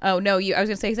anyone? Oh no, I was going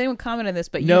to say, has anyone commented on this?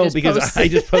 But no, because I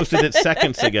just posted it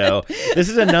seconds ago. This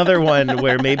is another one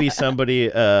where maybe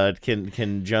somebody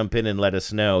can jump in and let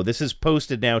us know. This is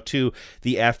posted now to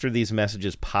the After These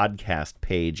Messages podcast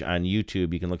page on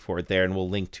YouTube. You can look for it there, and we'll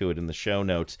link to it in the show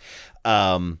notes.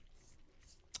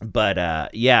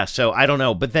 But yeah, so I don't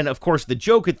know. But then, of course, the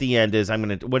joke at the end is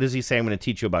what does he say? I'm going to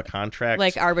teach you about contracts.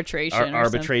 Like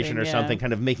arbitration or something,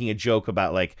 kind of making a joke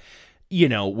about like,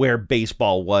 where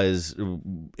baseball was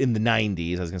in the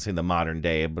 90s. I was going to say the modern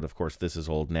day, but of course this is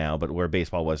old now, but where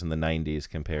baseball was in the 90s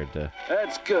compared to.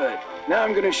 That's good. Now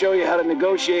I'm going to show you how to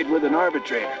negotiate with an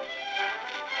arbitrator.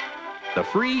 The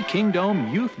free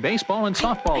Kingdome Youth Baseball and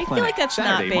Softball Clinic. I feel like that's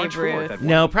Saturday, not Babe Ruth.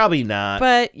 No, probably not.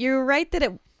 But you're right that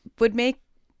it would make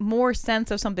more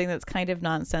sense of something that's kind of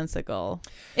nonsensical.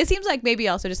 It seems like maybe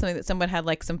also just something that someone had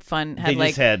like some fun. We're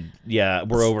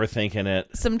overthinking it.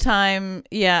 Some time.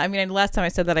 Yeah. I mean, last time I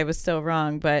said that I was so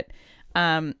wrong, but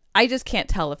I just can't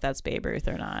tell if that's Babe Ruth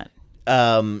or not.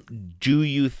 Do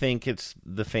you think it's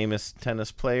the famous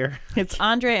tennis player? It's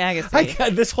Andre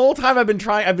Agassi. This whole time I've been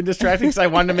distracted because I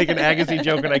wanted to make an Agassi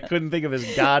joke and I couldn't think of his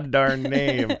god-darn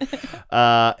name.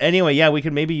 Anyway, yeah, we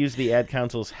could maybe use the ad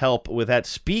council's help with that.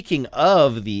 Speaking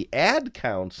of the ad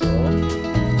council.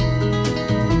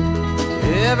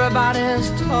 Everybody's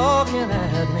talking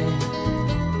at me.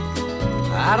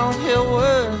 I don't hear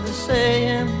words they're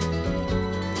saying.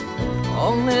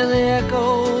 Only the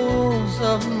echoes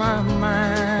of my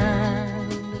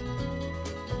mind.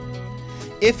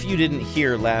 If you didn't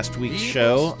hear last week's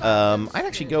show, I'd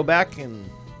actually go back and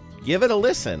give it a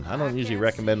listen. I don't usually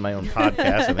recommend my own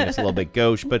podcast. I think it's a little bit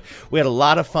gauche, but we had a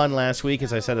lot of fun last week.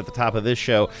 As I said at the top of this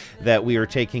show, that we were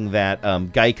taking that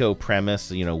Geico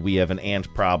premise, we have an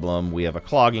ant problem, we have a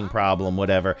clogging problem,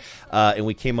 whatever, and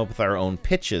we came up with our own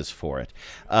pitches for it.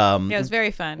 Yeah, it was very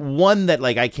fun. One that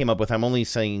I came up with, I'm only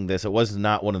saying this, it was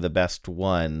not one of the best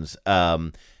ones.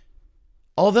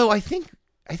 Although I think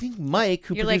Mike,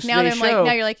 who produced today's show,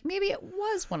 now you're like, maybe it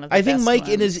was one of the best I think Mike,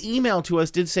 ones. in his email to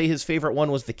us, did say his favorite one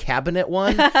was the cabinet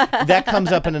one. That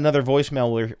comes up in another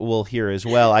voicemail we'll hear as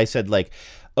well. I said,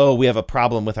 oh, we have a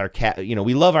problem with our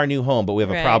we love our new home, but we have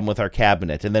a Right. problem with our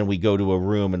cabinet. And then we go to a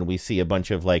room and we see a bunch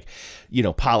of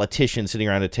politicians sitting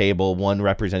around a table, one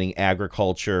representing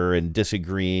agriculture and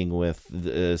disagreeing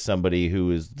with somebody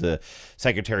who is the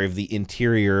Secretary of the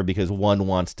Interior because one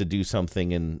wants to do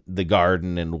something in the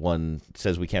garden and one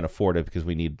says we can't afford it because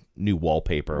we need new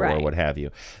wallpaper or Right. what have you.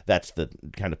 That's the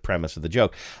kind of premise of the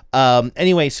joke.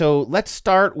 Anyway, so let's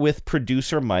start with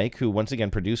producer Mike, who once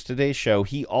again produced today's show.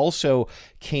 He also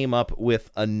came up with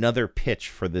another pitch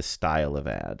for this style of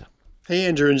ad. Hey,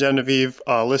 Andrew and Genevieve.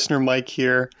 Listener Mike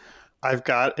here. I've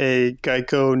got a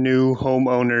Geico new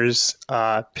homeowners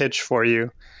pitch for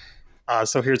you.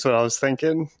 So here's what I was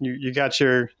thinking. You got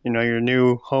your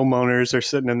new homeowners are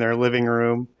sitting in their living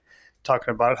room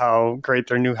talking about how great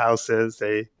their new house is.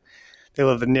 They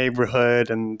love the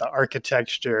neighborhood and the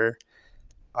architecture,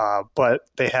 but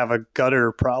they have a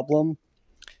gutter problem.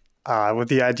 With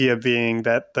the idea being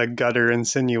that the gutter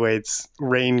insinuates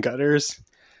rain gutters.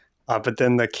 But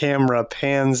then the camera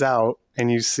pans out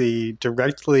and you see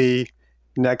directly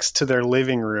next to their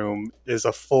living room is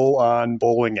a full-on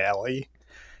bowling alley.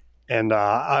 And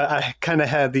I kind of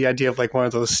had the idea of like one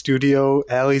of those studio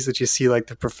alleys that you see like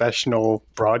the professional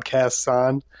broadcasts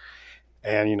on.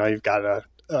 And, you've got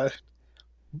a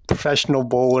professional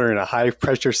bowler in a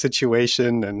high-pressure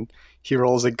situation and he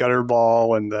rolls a gutter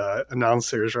ball and the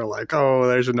announcers are like, oh,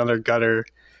 there's another gutter.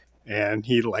 And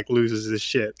he like loses his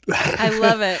shit. I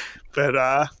love it. But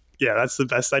yeah, that's the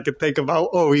best I could think about.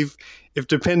 Oh, if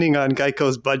depending on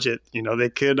Geico's budget, they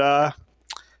could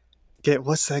get,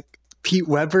 what's that? Pete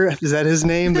Weber? Is that his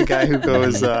name? The guy who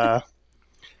goes,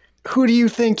 who do you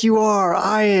think you are?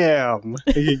 I am.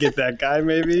 You could get that guy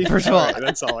maybe. First of all, right,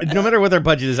 that's all I got. No matter what their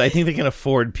budget is, I think they can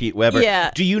afford Pete Weber.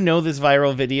 Yeah. Do you know this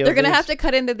viral video? They're going to have to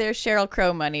cut into their Sheryl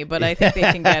Crow money, but I think they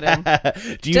can get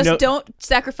him. Don't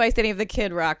sacrifice any of the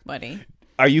Kid Rock money.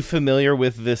 Are you familiar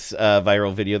with this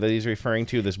viral video that he's referring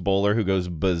to? This bowler who goes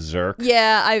berserk?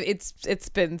 Yeah, it's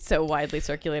been so widely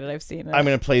circulated. I've seen it. I'm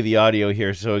going to play the audio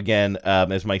here. So again,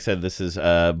 as Mike said, this is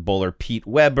bowler Pete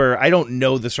Weber. I don't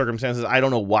know the circumstances. I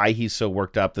don't know why he's so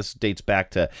worked up. This dates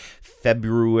back to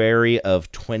February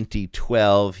of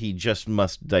 2012. He just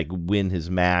must win his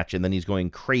match, and then he's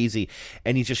going crazy,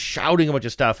 and he's just shouting a bunch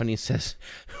of stuff, and he says,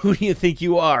 "Who do you think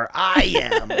you are? I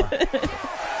am."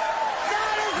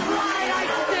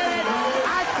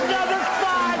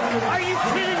 Are you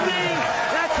kidding me?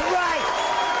 That's right.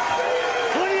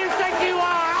 Who do you think you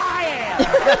are? I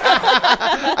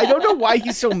am. I don't know why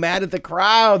he's so mad at the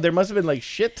crowd. There must have been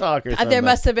shit talk or something. There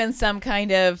must have been some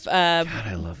kind of God,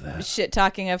 I love that. shit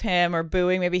talking of him or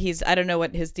booing. Maybe I don't know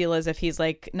what his deal is, if he's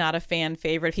not a fan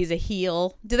favorite, if he's a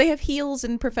heel. Do they have heels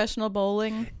in professional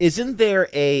bowling? Isn't there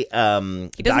a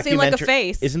he doesn't seem like a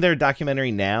face. Isn't there a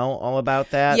documentary now all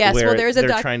about that? Yes, where well, there's a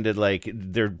they're trying to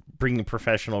they're bringing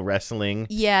professional wrestling.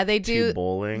 Yeah, they do. To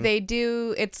bowling. They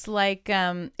do. It's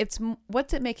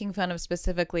what's it making fun of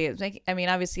specifically?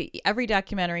 Obviously, every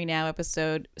documentary now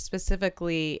episode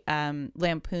specifically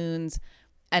lampoons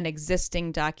an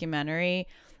existing documentary,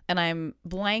 and I'm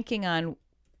blanking on.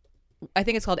 I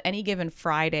think it's called Any Given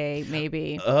Friday,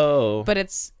 maybe. Oh, but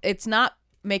it's not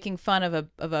making fun of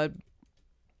a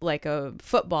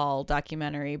football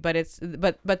documentary, but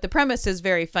the premise is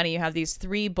very funny. You have these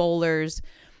three bowlers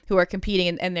who are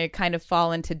competing, and they kind of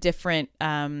fall into different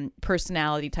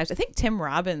personality types. I think Tim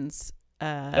Robbins.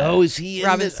 Is he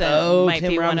Robinson might Tim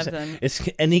be Robinson. one of them. It's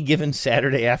Any Given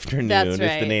Saturday Afternoon. That's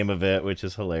right. Is the name of it, which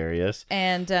is hilarious.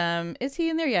 And is he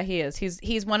in there? Yeah, he is.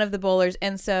 He's one of the bowlers,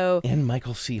 and so and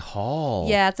Michael C. Hall.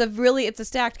 Yeah, it's a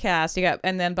stacked cast.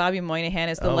 And then Bobby Moynihan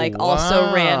is the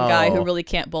also ran guy who really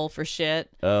can't bowl for shit.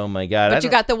 Oh my God! But you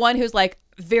got the one who's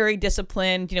very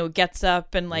disciplined, gets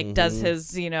up and does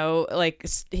his,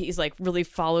 he's really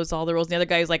follows all the rules. And the other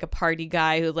guy is a party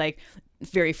guy who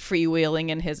very freewheeling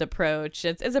in his approach.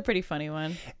 It's a pretty funny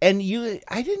one. And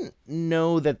I didn't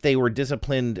know that they were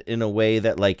disciplined in a way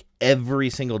that every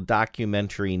single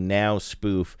documentary now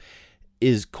spoof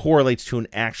correlates to an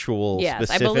actual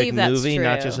specific I believe that's movie, true.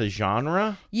 not just a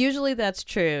genre. Usually that's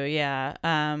true. Yeah.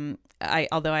 I'm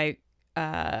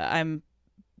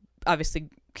obviously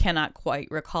cannot quite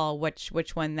recall which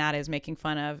one that is making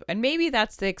fun of, and maybe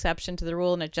that's the exception to the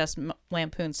rule, and it just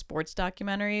lampoons sports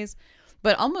documentaries,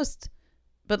 but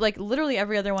literally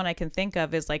every other one I can think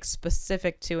of is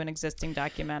specific to an existing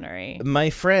documentary. My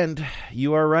friend,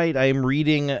 you are right. I am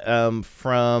reading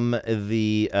from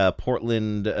the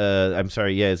Portland.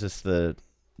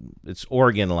 It's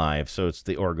Oregon Live, so it's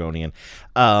the Oregonian.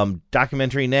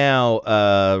 Documentary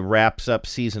now wraps up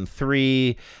season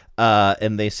 3.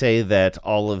 And they say that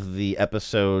all of the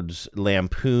episodes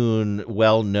lampoon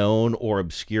well-known or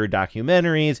obscure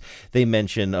documentaries. They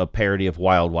mention a parody of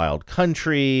Wild Wild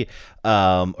Country.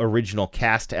 Original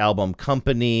cast album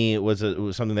Company was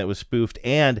something that was spoofed.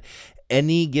 And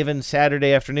Any Given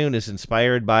Saturday Afternoon is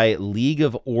inspired by League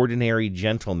of Ordinary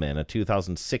Gentlemen, a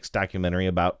 2006 documentary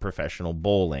about professional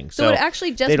bowling. So it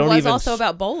actually just was also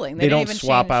about bowling. They don't even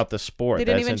swap out the sport. They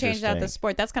didn't even change out the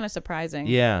sport. That's kind of surprising.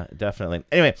 Yeah, definitely.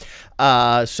 Anyway,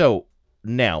 so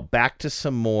now back to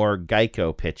some more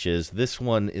Geico pitches. This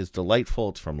one is delightful.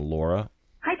 It's from Laura.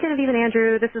 Hi, Genevieve and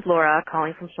Andrew. This is Laura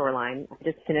calling from Shoreline. I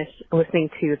just finished listening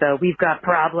to the We've Got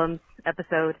Problems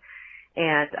episode.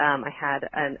 And I had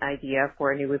an idea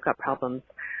for a new We've Got Problems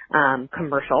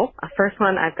commercial. First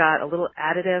one, I've got a little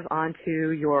additive onto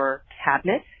your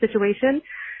cabinet situation.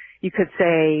 You could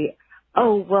say,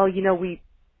 oh, well, we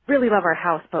really love our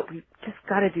house, but we just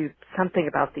got to do something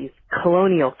about these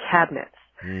colonial cabinets.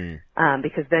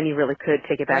 Because then you really could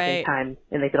take it back in time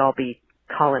and they could all be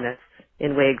colonists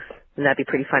in wigs, and that'd be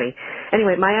pretty funny.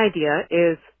 Anyway, my idea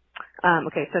is,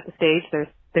 okay, set the stage.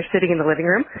 They're sitting in the living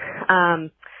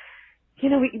room.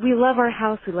 We love our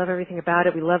house. We love everything about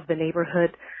it. We love the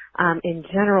neighborhood in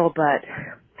general. But,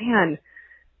 man,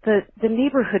 the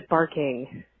neighborhood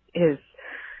barking is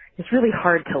really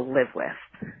hard to live with.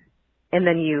 And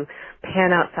then you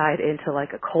pan outside into,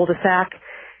 like, a cul-de-sac,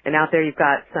 and out there you've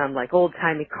got some, like,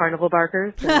 old-timey carnival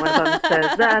barkers. And one of them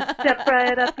says, step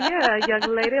right up here,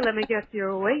 young lady. Let me guess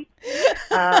your weight.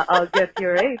 I'll guess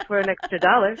your age for an extra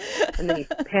 $1. And then you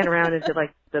pan around into,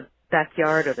 like, the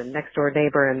backyard or the next door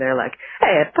neighbor, and they're like,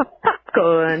 hey,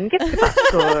 popcorn, get the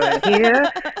popcorn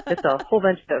here. Just a whole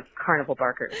bunch of carnival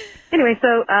barkers. Anyway,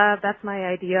 so that's my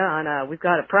idea on We've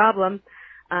Got a Problem.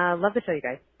 Love the show, you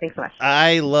guys. Thanks so much.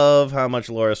 I love how much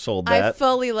Laura sold that. I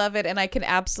fully love it, and I can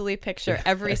absolutely picture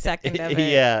every second of it.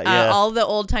 Yeah. All the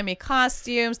old-timey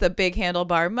costumes, the big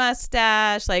handlebar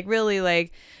mustache, like really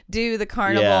like do the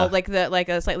carnival, like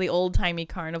a slightly old-timey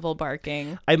carnival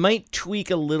barking. I might tweak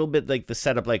a little bit like the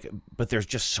setup, but there's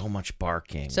just so much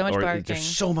barking. There's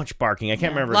so much barking. I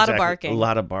can't remember exactly. A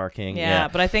lot of barking. Yeah,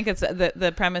 but I think it's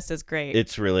the premise is great.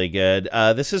 It's really good.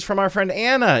 This is from our friend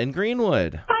Anna in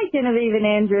Greenwood. Hi, Genevieve and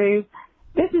Andrew.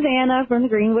 This is Anna from the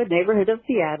Greenwood neighborhood of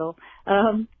Seattle.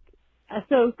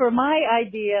 So for my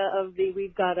idea of the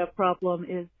We've Got a Problem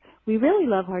is we really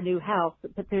love our new house,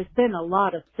 but there's been a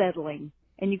lot of settling.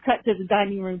 And you cut to the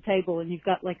dining room table and you've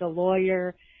got like a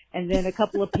lawyer and then a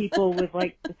couple of people with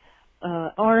like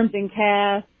arms and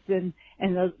casts and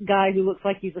the guy who looks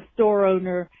like he's a store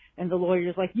owner. And the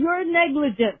lawyer's like, you're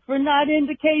negligent for not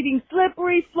indicating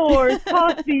slippery floors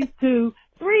cost these two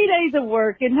 3 days of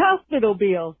work and hospital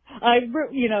bills. I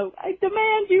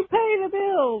demand you pay the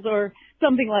bills or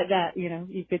something like that.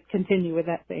 You could continue with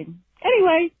that thing.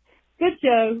 Anyway, good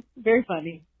show. Very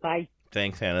funny. Bye.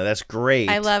 Thanks, Hannah. That's great.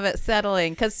 I love it.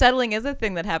 Settling, because settling is a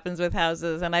thing that happens with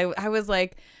houses. And I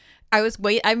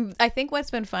think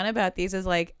what's been fun about these is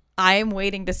like, I'm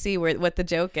waiting to see what the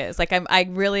joke is. Like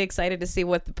I'm really excited to see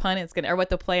what the pun is or what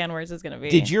the play on words is gonna be.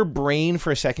 Did your brain for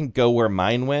a second go where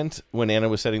mine went when Anna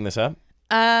was setting this up?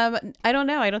 I don't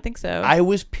know. I don't think so. I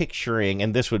was picturing,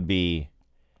 and this would be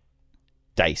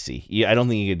dicey. I don't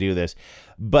think you could do this,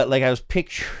 but like I was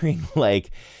picturing like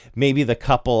maybe the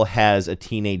couple has a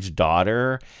teenage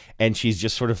daughter and she's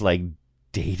just sort of like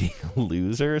dating a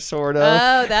loser, sort of.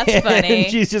 Oh, that's funny.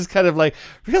 And she's just kind of like,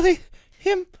 really?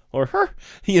 Him or her?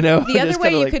 The other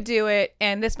way you could do it,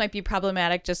 and this might be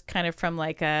problematic just kind of from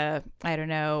like a, I don't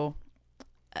know,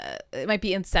 it might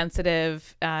be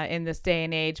insensitive in this day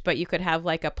and age, but you could have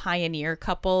like a pioneer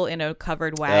couple in a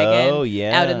covered wagon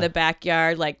out in the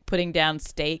backyard, like putting down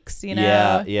stakes,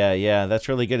 Yeah. That's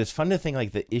really good. It's fun to think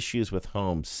like the issues with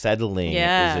home settling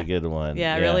is a good one.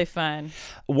 Yeah, really fun.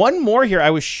 One more here. I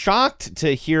was shocked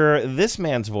to hear this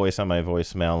man's voice on my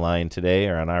voicemail line today,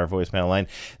 or on our voicemail line.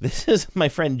 This is my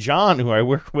friend John, who I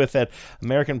work with at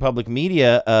American Public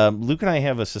Media. Luke and I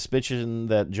have a suspicion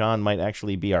that John might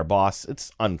actually be our boss.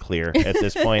 It's unclear at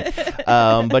this point,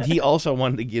 but he also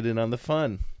wanted to get in on the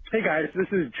fun. Hey guys, this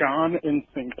is John in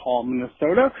St. Paul,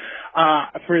 Minnesota.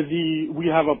 For the We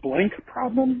Have a Blank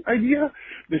Problem idea,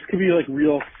 this could be like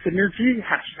real synergy,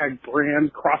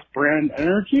 #brand, cross-brand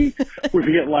energy. We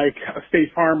could get like a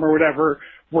State Farm or whatever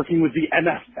working with the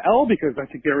NFL, because I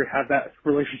think they already have that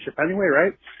relationship anyway,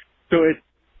 right? So it's,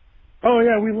 oh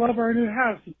yeah, we love our new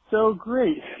house. It's so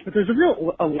great. But there's a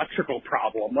real electrical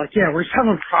problem. Like, yeah, we're just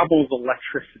having problems with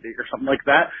electricity or something like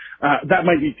that. That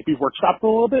might need to be workshopped a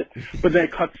little bit. But then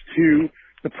it cuts to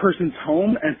the person's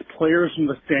home and it's players from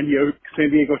the San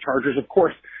Diego Chargers, of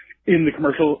course, in the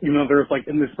commercial, you know, they're like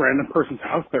in this random person's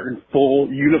house, they're in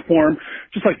full uniform,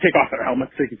 just like take off their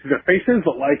helmets so you can see their faces,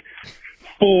 but like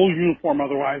full uniform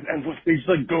otherwise, and they just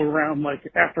like go around, like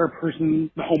after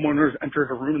the homeowners enters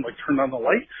a room and like turn on the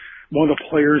light, one of the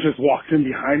players just walks in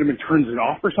behind him and turns it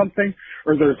off or something,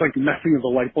 or there's like messing with the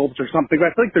light bulbs or something. But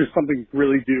I feel like there's something to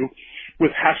really do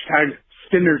with hashtag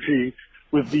synergy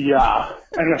with the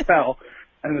NFL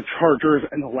and the Chargers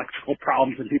and electrical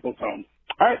problems in people's homes.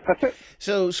 All right, that's it.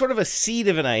 So sort of a seed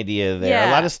of an idea there. Yeah.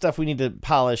 A lot of stuff we need to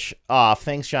polish off.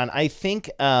 Thanks, John. I think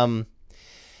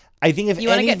if you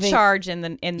want to anything, get charge in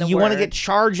the you word. want to get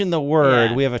charge in the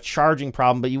word. Yeah. We have a charging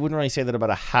problem, but you wouldn't really say that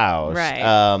about a house.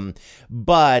 Right.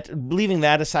 But leaving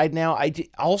that aside now, I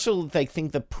also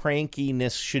think the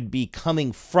prankiness should be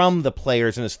coming from the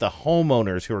players, and it's the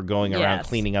homeowners who are going around Yes.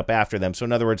 cleaning up after them. So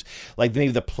in other words, like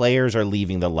maybe the players are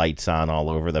leaving the lights on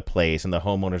all over the place, and the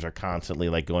homeowners are constantly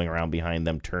like going around behind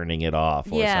them, turning it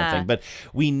off or something. But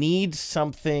we need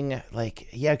something like,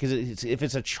 because if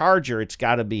it's a charger, it's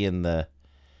got to be in the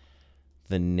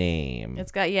name.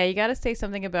 It's got you got to say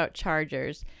something about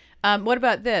Chargers. What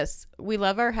about this? We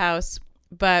love our house,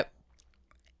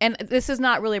 and this is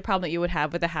not really a problem that you would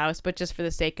have with a house, but just for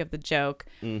the sake of the joke,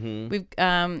 we've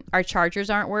our Chargers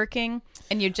aren't working,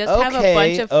 and you just have a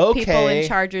bunch of people in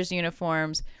Chargers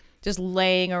uniforms just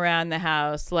laying around the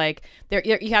house, like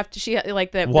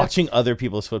watching other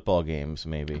people's football games,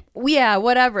 maybe. Yeah,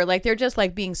 whatever. Like they're just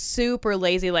like being super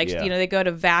lazy. Like you know, they go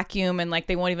to vacuum and like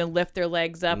they won't even lift their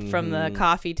legs up from the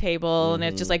coffee table, and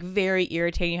it's just like very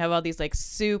irritating. You have all these like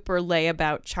super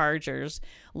layabout Chargers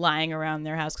lying around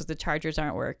their house because the Chargers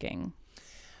aren't working.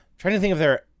 Trying to think if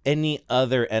there are any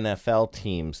other NFL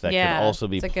teams that could also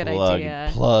be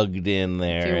plugged in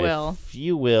there. If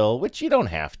you will, which you don't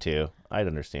have to. I'd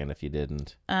understand if you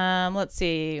didn't. Let's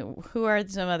see. Who are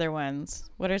some other ones?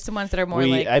 What are some ones that are more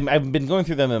I've been going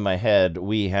through them in my head.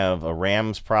 We have a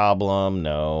Rams problem.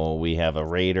 No. We have a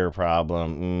Raider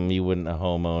problem. You wouldn't a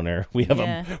homeowner. We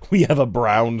have a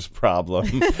Browns problem.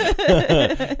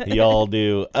 Y'all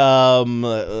do.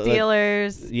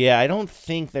 Steelers. Yeah, I don't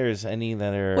think there's any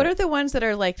that are. What are the ones that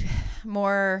are like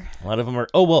more? A lot of them are.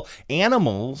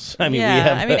 animals. I mean,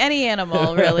 any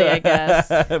animal really. I guess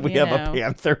we have a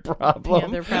panther problem.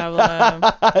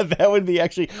 That would be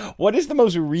actually. What is the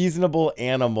most reasonable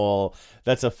animal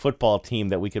that's a football team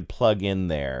that we could plug in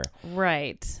there?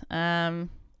 Right. I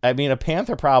mean, a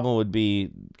panther problem would be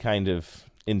kind of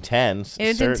intense.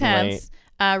 It's certainly. intense.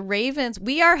 Ravens,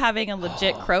 we are having a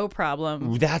legit crow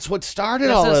problem. That's what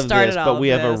started all of this, but we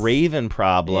have a raven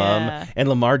problem, and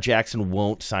Lamar Jackson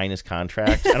won't sign his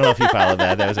contract. I don't know if you followed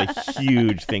that. That was a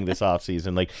huge thing this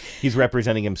offseason. Like, he's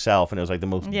representing himself, and it was like the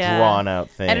most drawn-out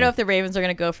thing. I don't know if the Ravens are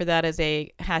going to go for that as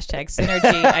a hashtag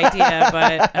synergy idea,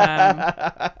 but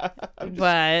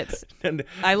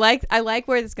I like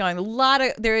where it's going.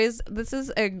 This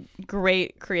is a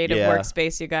great creative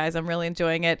workspace, you guys. I'm really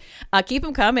enjoying it. Keep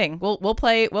them coming. We'll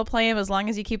play him as long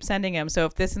as you keep sending him. So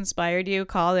if this inspired you,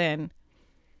 call in.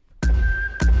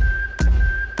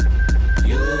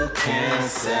 You can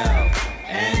sell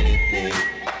anything.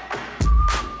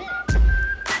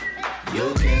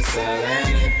 You can sell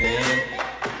anything.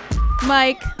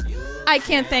 Mike, I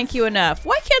can't thank you enough.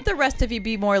 Why can't the rest of you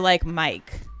be more like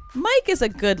Mike? Mike is a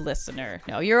good listener.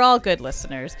 No, you're all good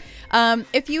listeners.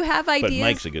 If you have ideas, but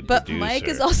Mike's a good producer. But Mike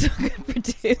is also a good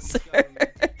producer.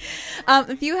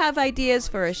 If you have ideas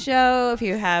for a show, if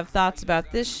you have thoughts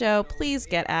about this show, please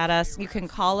get at us. You can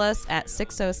call us at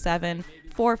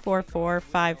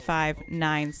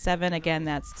 607-444-5597. Again,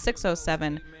 that's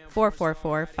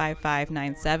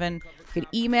 607-444-5597. You can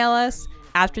email us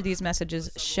after these messages,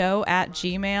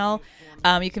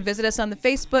 show@gmail.com. You can visit us on the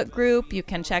Facebook group. You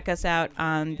can check us out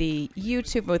on the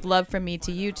YouTube with Love From Me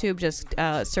to YouTube. Just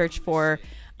search for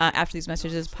After These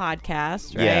Messages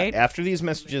podcast, right? Yeah, After These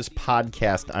Messages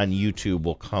podcast on YouTube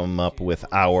will come up with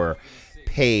our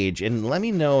page. And let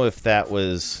me know if that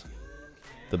was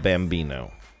the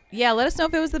Bambino. Yeah, let us know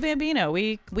if it was the Bambino.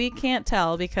 We can't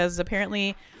tell because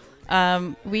apparently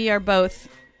we are both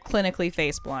clinically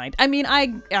face blind. I mean,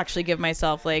 I actually give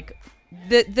myself like...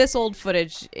 This old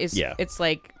footage is it's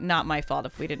like not my fault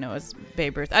if we didn't know it was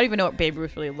Babe Ruth. I don't even know what Babe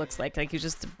Ruth really looks like. Like, he was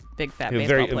just a big fat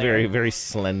baseball player. Very, very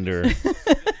slender.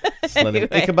 Anyway.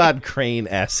 Ichabod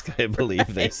Crane-esque, I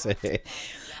believe they say.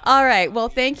 All right. Well,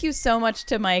 thank you so much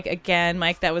to Mike again.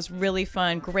 Mike, that was really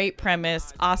fun. Great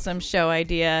premise. Awesome show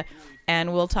idea.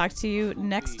 And we'll talk to you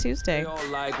next Tuesday.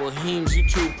 Like, well, Heems, you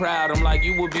too proud. I'm like,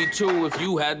 you would be too if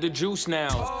you had the juice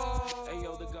now.